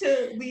point.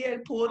 We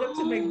had pulled up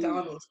to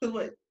McDonald's because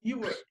like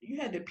you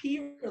had to pee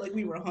or like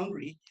we were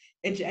hungry.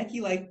 And Jackie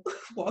like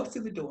walks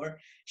to the door.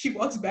 She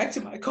walks back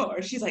to my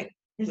car. She's like,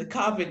 "There's a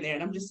cop in there,"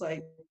 and I'm just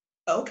like,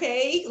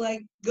 "Okay,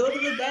 like go to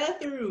the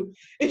bathroom."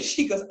 And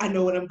she goes, "I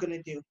know what I'm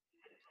gonna do.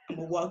 I'm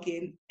gonna walk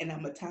in and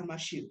I'm gonna tie my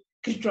shoe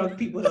because drunk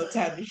people don't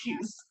tie their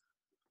shoes."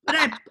 But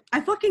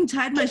I fucking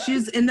tied my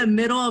shoes in the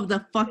middle of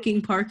the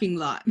fucking parking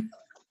lot.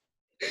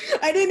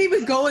 I didn't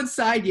even go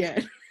inside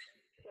yet.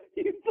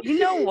 You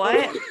know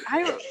what?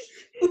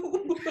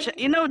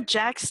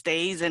 Jack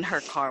stays in her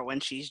car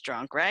when she's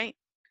drunk, right?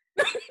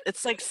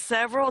 It's like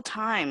several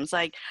times.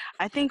 Like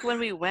I think when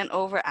we went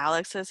over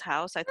Alex's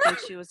house, I think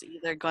she was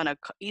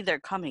either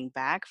coming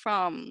back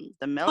from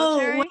the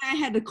military. Oh, when I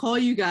had to call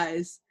you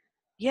guys.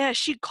 Yeah,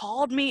 she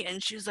called me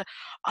and she was like,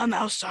 "I'm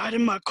outside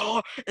in my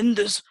car in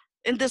this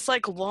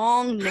like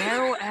long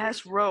narrow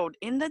ass road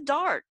in the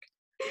dark."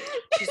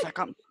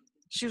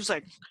 She was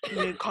like, "You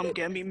need to come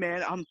get me,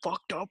 man. I'm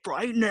fucked up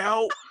right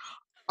now.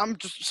 I'm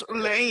just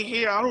laying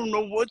here. I don't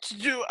know what to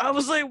do." I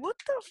was like, "What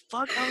the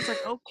fuck?" I was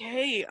like,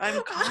 "Okay,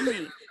 I'm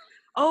coming."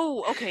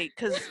 Oh, okay,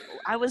 because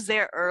I was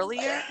there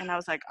earlier and I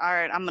was like, "All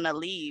right, I'm going to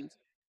leave."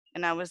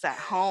 And I was at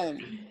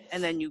home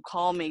and then you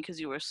called me because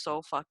you were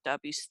so fucked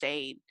up. You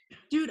stayed.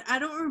 Dude, I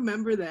don't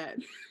remember that.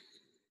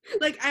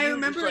 Like, I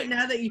remember it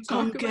now that you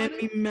talk about it. Come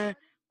get me, man.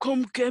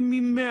 come get me,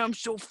 man. I'm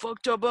so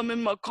fucked up. I'm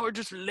in my car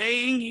just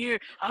laying here.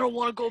 I don't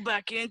want to go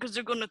back in because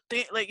they're going to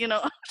think, like, you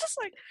know,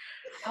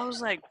 I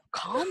was like,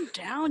 calm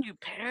down, you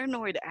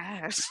paranoid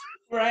ass.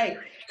 Right.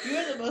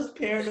 You're the most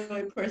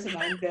paranoid person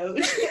I know.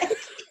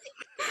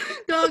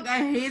 Dog, I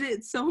hate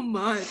it so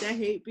much. I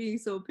hate being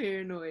so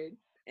paranoid.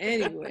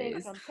 Think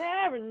Anyways, I'm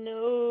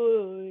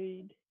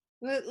paranoid.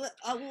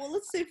 well,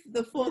 let's save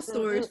the full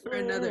stories for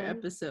another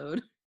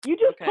episode. You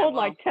just Okay, told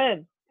well. like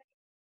 10.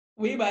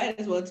 We might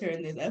as well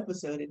turn this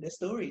episode into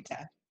story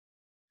time.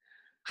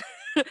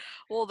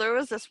 Well, there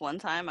was this one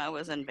time I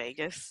was in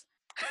Vegas,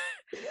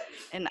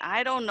 and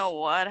I don't know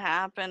what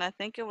happened. I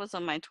think it was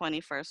on my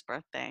 21st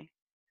birthday.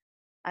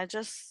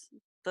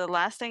 The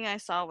last thing I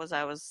saw was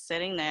I was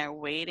sitting there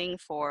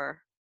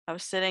I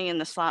was sitting in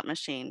the slot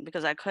machine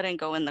because I couldn't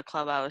go in the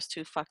club. I was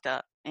too fucked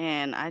up.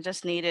 And I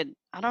just needed,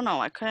 I don't know,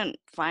 I couldn't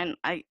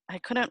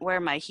wear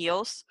my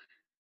heels,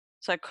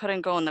 so I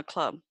couldn't go in the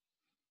club.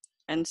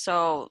 And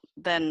so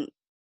then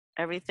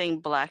everything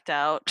blacked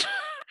out,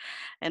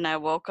 and I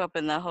woke up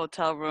in the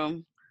hotel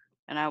room,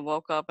 and I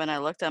woke up and I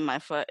looked at my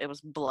foot. It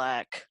was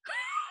black,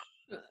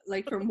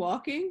 Like from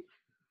walking?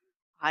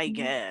 I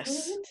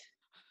guess. What?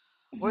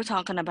 We're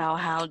talking about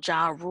how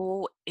Ja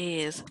Rule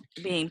is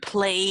being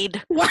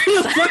played. Why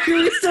the fuck are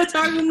we still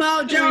talking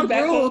about Ja Are we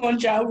back Rule? on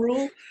Ja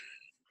Rule?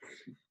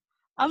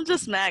 I'm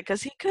just mad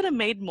because he could have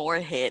made more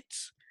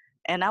hits,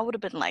 and I would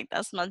have been like,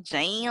 "That's my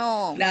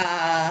jam."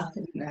 Nah,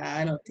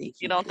 I don't think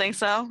You don't think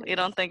so? You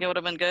don't think it would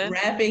have been good?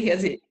 rapping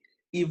has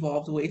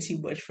evolved way too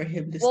much for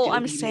him to Well, still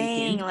I'm be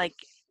saying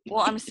making.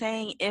 I'm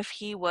saying if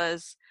he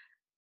was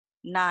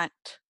not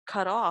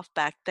cut off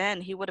back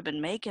then, he would have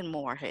been making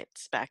more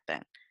hits back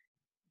then.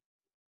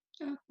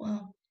 Oh,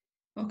 well,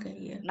 okay,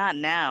 yeah. Not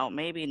now.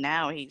 Maybe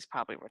now he's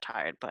probably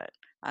retired, but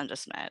I'm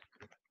just mad.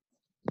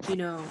 You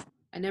know,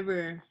 I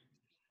never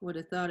would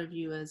have thought of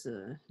you as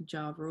a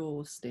Ja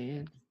Rule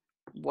stan.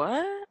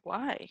 What?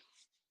 Why?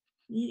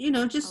 You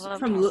know, I just love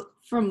from Ja.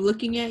 from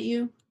looking at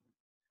you.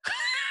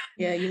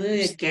 Yeah, you look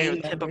like a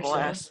gang member, Stereotypical so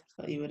ass.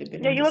 you would have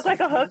been. Yeah, on you the look like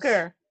a same list.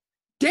 hooker.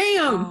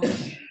 Damn!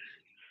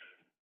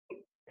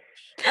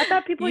 I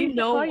thought people You used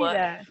to know call you what?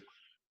 that.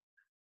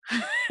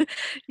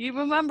 You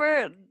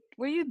remember?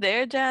 Were you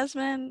there,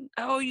 Jasmine?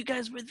 Oh, you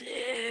guys were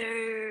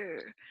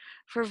there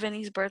for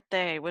Vinny's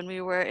birthday when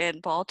we were in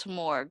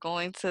Baltimore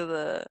going to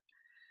the.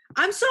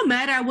 I'm so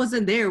mad I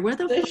wasn't there. Where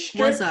the The fuck was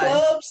strip I?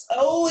 clubs.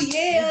 Oh You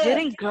yeah.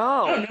 didn't I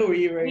go. don't know where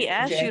you were, We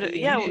asked you Jackie. to.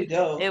 You Yeah, didn't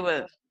go. it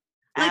was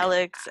Like,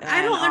 Alex I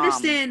and don't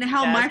understand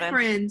how my Jasmine.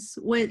 friends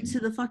went to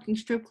the fucking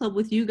strip club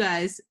with you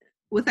guys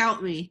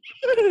without me.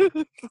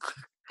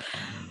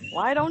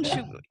 Why don't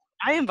you?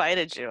 I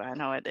invited you. I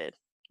know I did,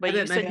 but I you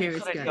bet my said you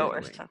parents couldn't got go in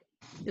or the way. stuff.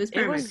 It was It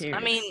probably was. my I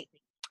parents. mean,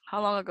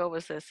 how long ago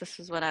was this? This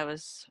is when I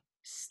was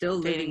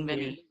Still dating living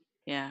here. Vinny.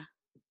 Yeah.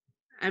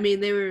 I mean,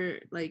 they were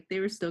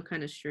still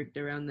kind of strict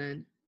around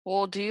then.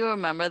 Well, do you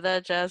remember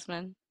that,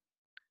 Jasmine?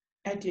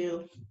 I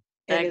do.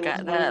 That And it guy.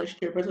 was one of That the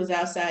strippers was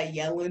outside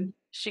yelling.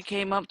 she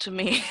came up to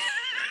me.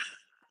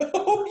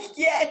 Oh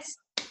yes.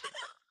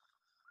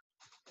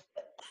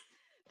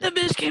 That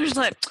bitch came.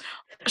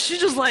 She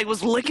just like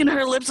was licking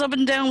her lips up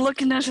and down,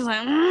 looking down. She's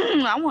like,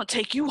 I want to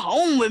take you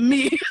home with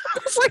me. I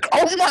was like,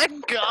 oh my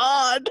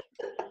god.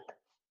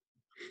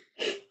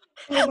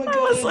 Oh my I god,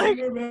 was I like,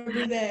 do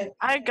remember that.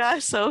 I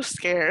got so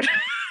scared.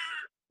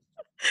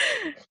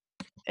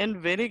 And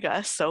Vinny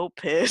got so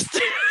pissed.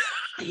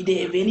 He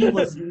did. Vinny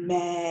was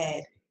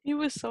mad. He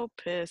was so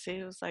pissed.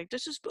 He was like,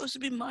 this is supposed to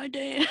be my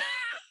day.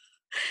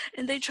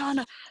 And they're trying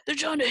to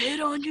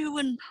hit on you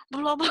and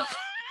blah blah.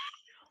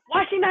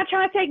 Why she not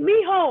trying to take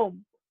me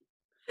home?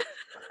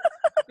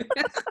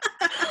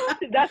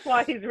 That's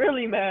why he's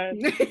really mad.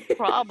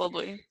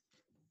 Probably.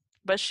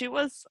 But she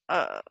wasn't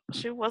a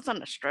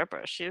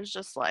stripper. She was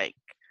just like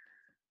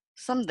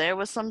there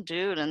was some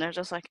dude and they're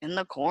just like in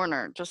the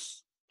corner.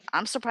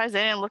 I'm surprised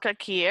they didn't look at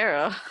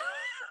Kiera.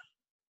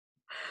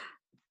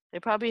 They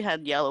probably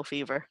had yellow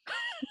fever.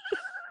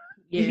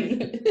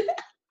 Yeah.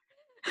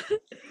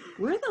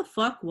 Where the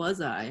fuck was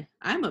I?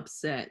 I'm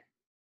upset.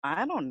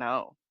 I don't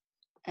know.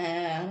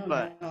 I don't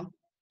But know.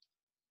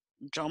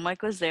 Joe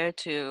Mike was there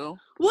too.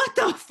 What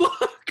the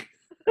fuck?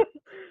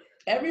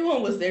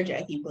 Everyone was there,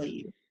 Jackie, but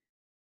you.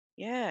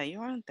 Yeah, you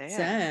weren't there.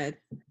 Sad.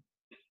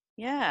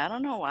 Yeah, I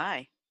don't know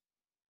why.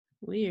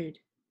 Weird.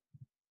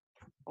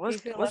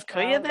 Was feel was left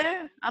Kuya out?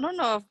 there? I don't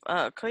know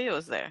if Kuya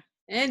was there.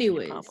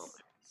 Anyways, Probably.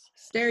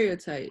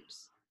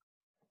 stereotypes.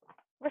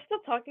 We're still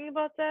talking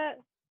about that?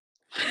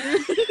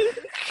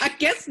 I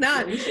guess Yeah,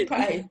 not. we should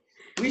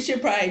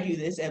probably do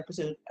this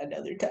episode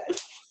another time.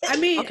 I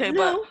mean, Okay,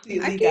 no. We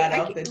got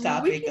off the we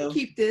topic can of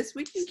keep this.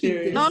 We can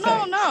keep this.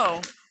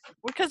 No.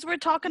 Because we're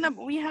talking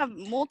about, we have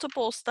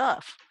multiple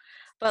stuff.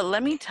 But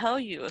let me tell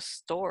you a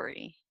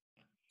story.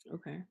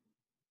 Okay.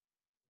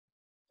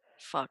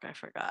 Fuck, I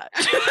forgot.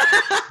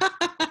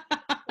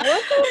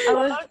 What the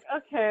fuck?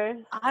 Okay.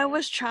 I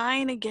was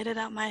trying to get it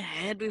out my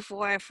head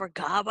before I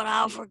forgot, but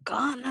I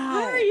forgot now.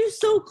 How are you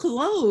so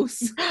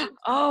close?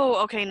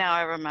 Oh, okay, now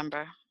I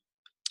remember.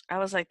 I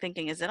was like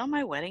thinking, is it on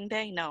my wedding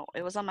day? No,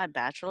 it was on my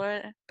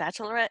bachelorette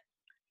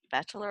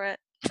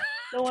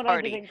The one I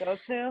party didn't go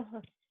to.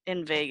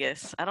 in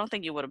Vegas. I don't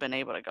think you would have been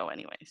able to go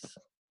anyways.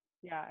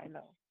 Yeah, I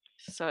know.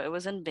 So it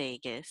was in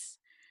Vegas,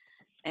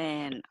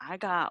 and I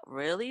got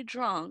really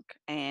drunk,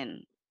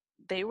 and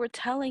they were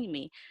telling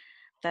me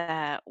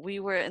that we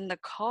were in the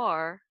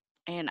car,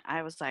 and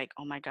I was like,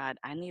 oh my God,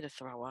 I need to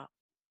throw up.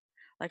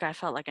 Like I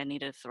felt like I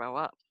needed to throw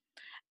up.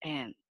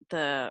 And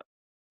the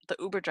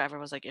Uber driver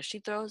was like, if she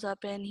throws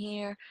up in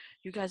here,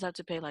 you guys have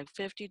to pay like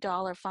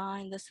 $50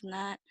 fine, this and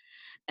that.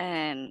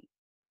 And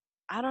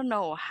I don't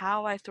know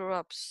how I threw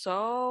up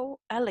so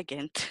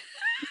elegant,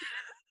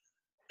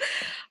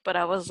 but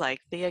I was like,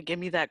 Thea, give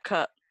me that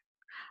cup.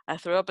 I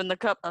threw up in the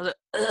cup. I was like,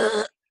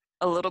 "Ugh,"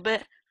 a little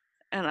bit,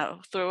 and I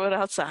threw it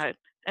outside.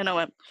 And I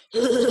went,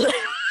 "Ugh."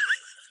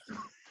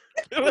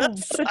 Threw it What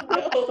outside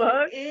the No,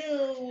 fuck?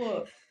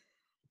 ew.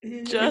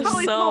 It just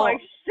probably Ew. smelled so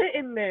like shit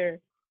in there.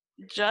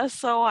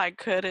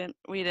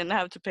 we didn't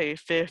have to pay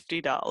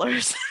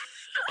 $50.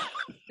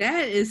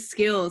 That is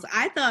skills.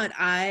 I thought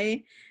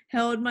I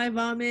held my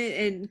vomit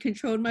and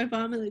controlled my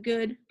vomit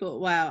good, but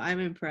wow, I'm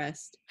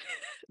impressed.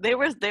 They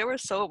were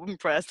so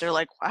impressed. They're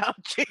like, wow,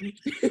 gee.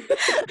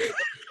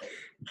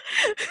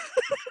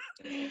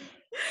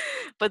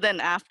 But then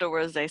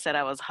afterwards, they said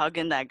I was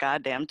hugging that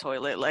goddamn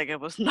toilet like it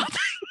was nothing.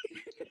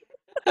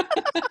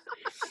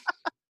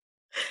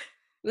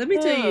 Let me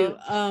tell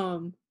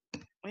you,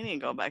 We need to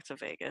go back to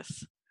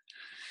Vegas.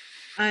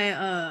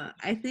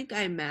 I think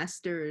I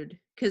mastered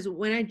because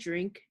when I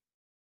drink,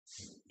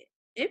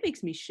 it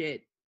makes me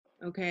shit.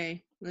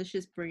 Okay, let's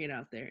just bring it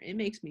out there. It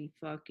makes me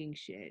fucking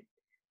shit.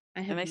 I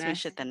It have makes me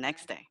shit the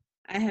next day.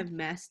 I have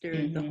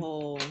mastered the Mhm.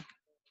 whole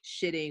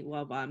shitting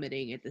while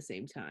vomiting at the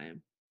same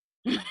time.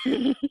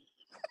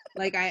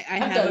 Like I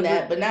I've have done a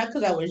that, but not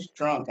because I was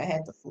drunk. I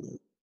had the flu.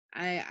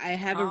 I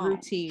have a Oh,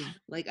 routine.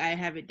 Like I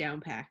have it down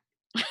packed.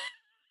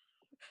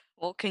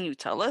 well, can you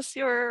tell us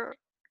your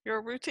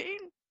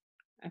routine?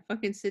 I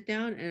fucking sit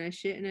down and I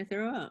shit and I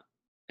throw up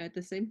at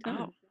the same Oh,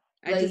 time.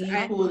 Like you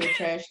I pull the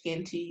trash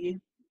can to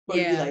you, or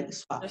you yeah, like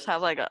spot just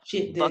have like a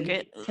shit, then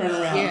bucket. turn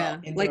around Ugh. yeah.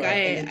 and Like throw up,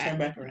 and then turn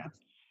back around.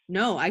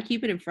 no, I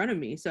keep it in front of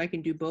me so I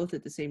can do both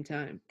at the same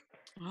time.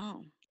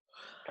 Oh,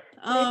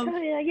 They tell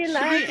me I get Should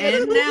we like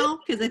end now?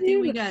 Because I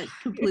think we it. got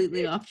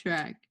completely off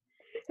track.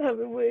 I've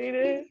been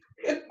waiting.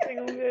 Think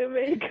I'm gonna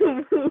make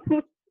a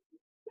move.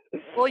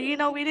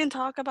 well, we didn't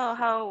talk about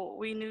how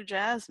we knew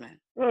Jasmine.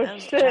 Oh That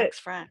was shit. Jack's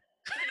friend,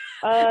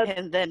 Uh,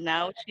 and then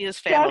now she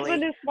is Jasmine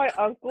family. is my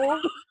uncle.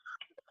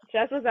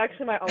 Jasmine's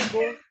actually my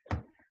uncle.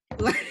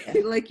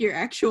 Like your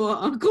actual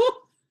uncle?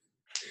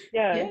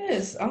 Yeah.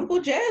 Yes,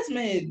 Uncle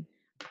Jasmine.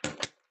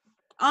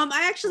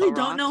 I actually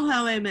don't Laurent. know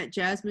how I met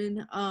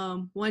Jasmine.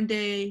 One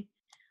day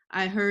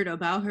I heard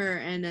about her,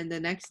 and then the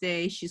next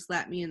day she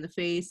slapped me in the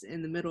face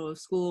in the middle of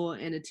school,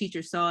 and a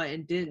teacher saw it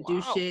and didn't do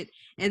Wow. shit,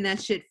 and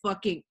that shit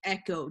fucking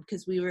echoed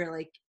because we were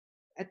like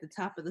at the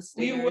top of the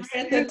We were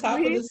stairs, at the top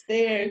of the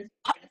stairs.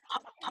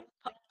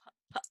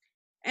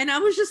 and I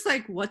was just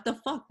like, "What the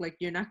fuck? Like,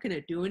 you're not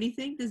gonna do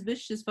anything? This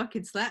bitch just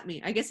fucking slapped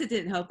me." I guess it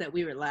didn't help that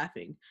we were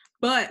laughing,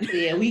 but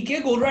Yeah, we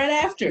giggled right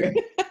after.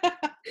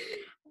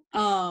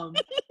 um,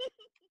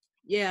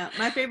 yeah,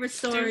 my favorite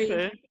story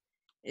Stupid.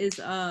 is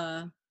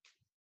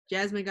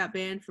Jasmine got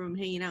banned from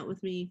hanging out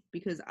with me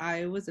because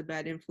I was a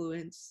bad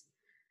influence.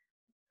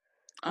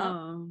 Oh,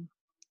 Um,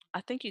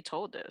 I think you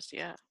told us.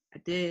 Yeah. I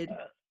did.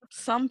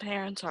 Some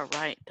parents are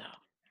right though.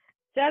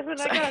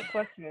 Jasmine, I So- got a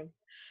question.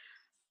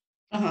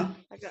 Uh-huh.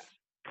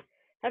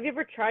 Have you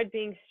ever tried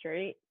being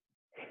straight?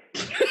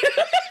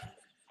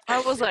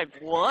 I was like,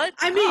 what?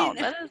 I No, mean,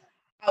 that is.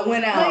 I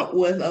went out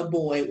with a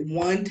boy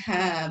one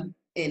time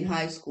in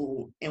high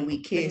school and we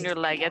And kissed. you're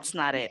like, and I it's was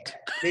not like, it.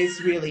 yeah,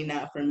 it's really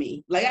not for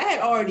me. Like I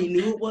had already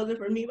knew it wasn't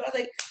for me, but I was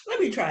like, let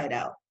me try it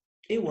out.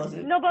 It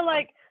wasn't. No, but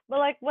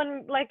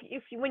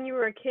when you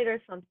were a kid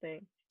or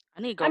something.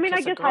 I need to go I mean, I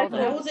kiss a guess high girl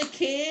When I then. school. was a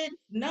kid,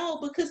 no,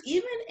 because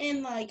even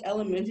in like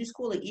elementary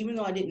school, like even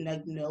though I didn't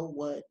like know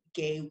what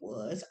gay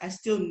was, I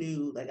still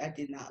knew like I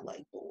did not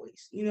like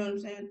boys. You know what I'm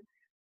saying?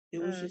 It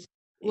was just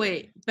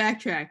wait,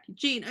 backtrack.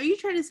 Jean, are you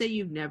trying to say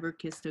you've never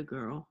kissed a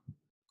girl?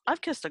 I've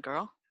kissed a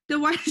girl.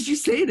 Then why did you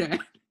say that?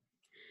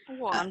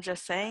 Well, I'm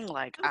just saying,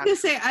 like, I was gonna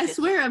say, I kissed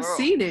swear a I've girl.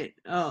 seen it.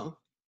 Oh,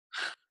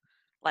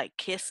 Like,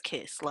 kiss,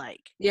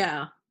 like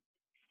yeah.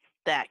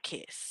 that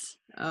kiss.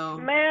 Oh.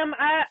 Ma'am,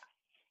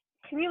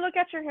 can you look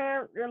at your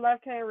hand, your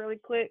left hand, really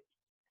quick,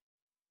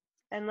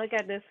 and look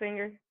at this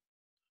finger?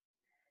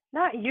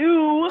 Not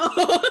you,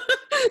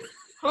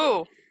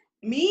 Who?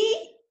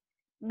 me.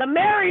 the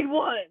married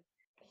one.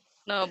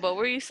 No, but what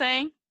were you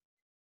saying?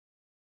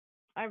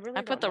 I really I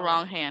don't put the know.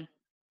 wrong hand.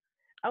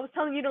 I was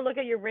telling you to look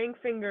at your ring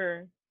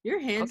finger. Your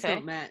hands Okay.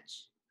 don't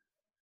match.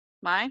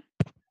 Mine?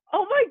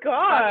 Oh my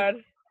god!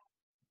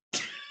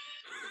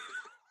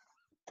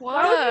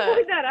 Why would you What?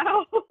 point that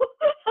out?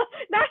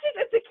 Now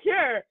she's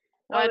insecure.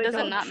 Why they does it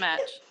don't. not match?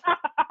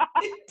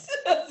 It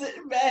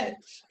doesn't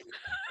match.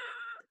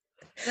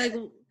 Like,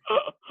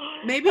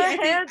 Maybe Her I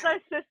think hands are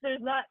sisters,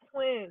 not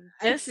twins.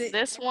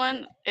 This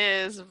one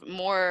is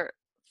more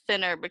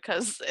thinner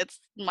because it's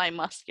my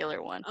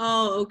muscular one.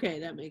 Oh, okay,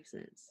 that makes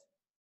sense.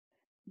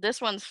 This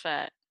one's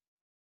fat.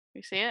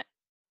 You see it?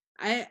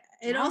 It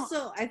No.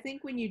 also, I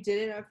think when you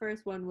did it at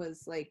first, one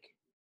was like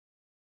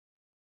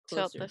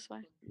Tilt closer. this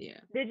way. Yeah.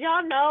 Did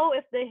y'all know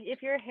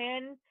if your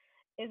hand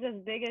is as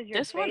big as your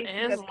This one face,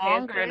 you is have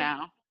longer cancer?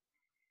 now.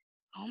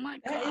 Oh my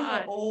That is an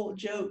god. old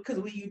joke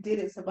because when you did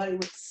it, somebody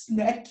would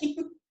smack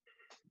you.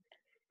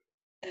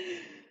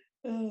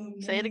 Oh,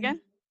 Say it man. again.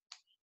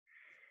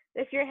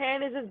 If your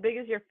hand is as big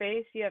as your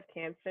face, you have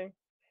cancer.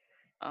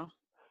 Oh,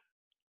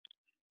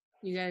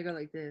 You gotta go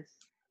like this.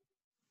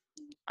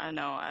 I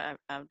know.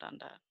 I've done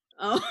that.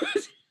 Oh.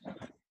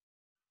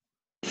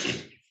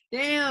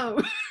 Damn.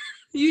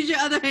 Use your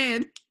other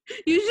hand.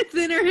 Use your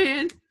thinner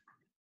hand.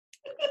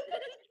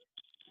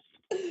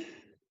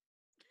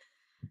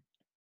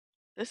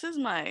 This is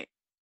my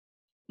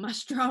My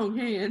strong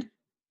hand.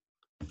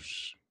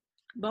 Kobe.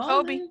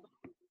 Ballin'.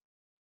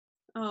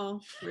 Oh,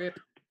 rip.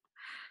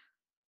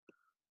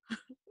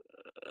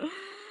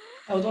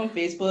 I was on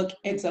Facebook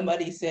and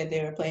somebody said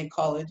they were playing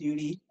Call of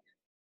Duty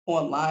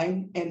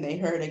online and they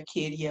heard a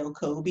kid yell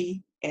Kobe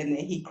and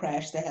then he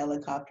crashed the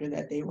helicopter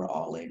that they were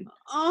all in.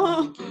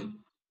 Oh. The kid.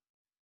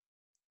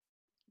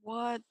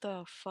 What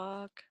the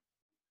fuck?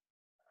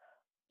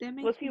 That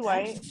makes Was he me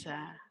white? sad.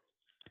 Sad.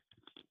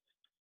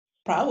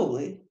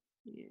 Probably.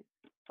 Yeah.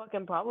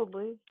 Fucking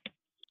probably.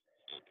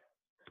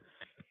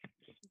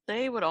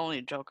 They would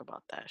only joke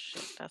about that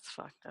shit. That's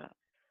fucked up.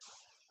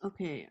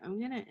 Okay, I'm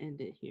gonna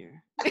end it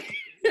here.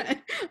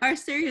 Our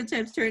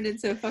stereotypes turned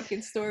into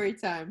fucking story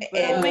time.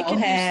 But And we we'll could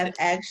do have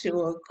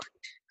actual.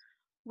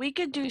 We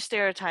could do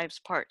stereotypes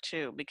part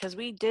 2 because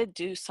we did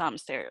do some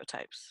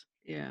stereotypes.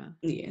 yeah.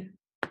 Yeah.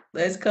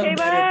 Let's come Okay,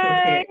 better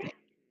bye.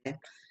 prepared.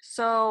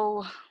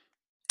 So,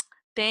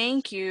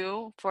 thank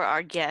you for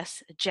our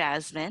guest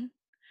Jasmine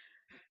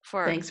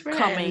for Thanks for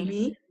having coming.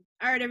 me.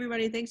 All right,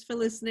 everybody. Thanks for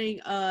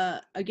listening.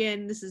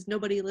 Again, this is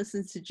Nobody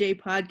Listens to Jay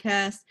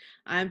podcast.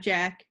 I'm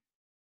Jack.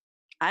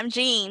 I'm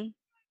Jean.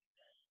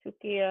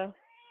 Tukia.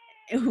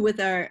 With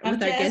our I'm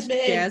guest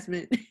Jasmine.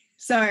 Jasmine.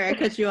 Sorry, I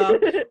cut you off.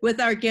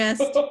 With our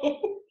guest.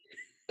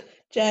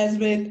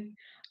 Jasmine.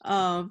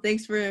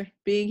 Thanks for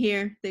being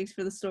here. Thanks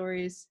for the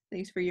stories.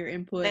 Thanks for your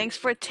input. Thanks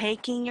for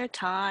taking your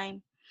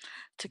time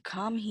to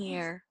come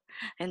here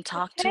and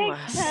talk to Take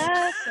us.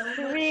 time So to much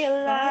fun. I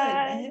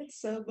realize. had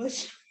so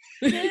much.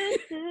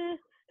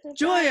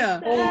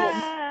 Joya.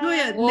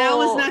 Joya, Whoa.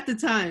 now is not the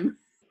time.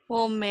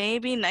 Well,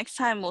 maybe next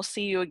time we'll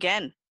see you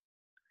again.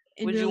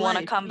 In Would real you want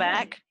to life. come Yeah.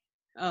 back?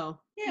 Oh,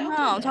 Yeah, No,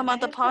 I'll I'm come talking back. about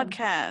the I have fun.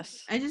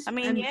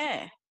 podcast.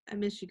 Yeah. I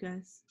miss you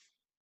guys.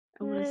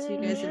 I want to see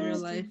you guys in real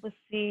life. We'll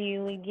see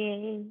you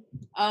again.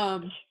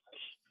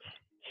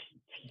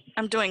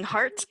 I'm doing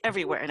hearts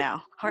everywhere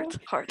now. Hearts,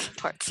 hearts,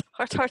 hearts,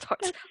 hearts, hearts,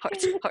 hearts,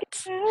 hearts, hearts,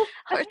 hearts,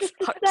 hearts,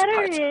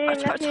 hearts,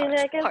 hearts, hearts,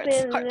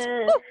 hearts, hearts.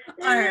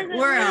 All right,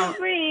 we're out.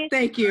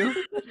 Thank you.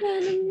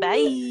 Bye.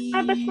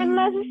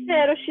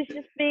 She's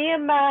just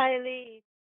being Miley.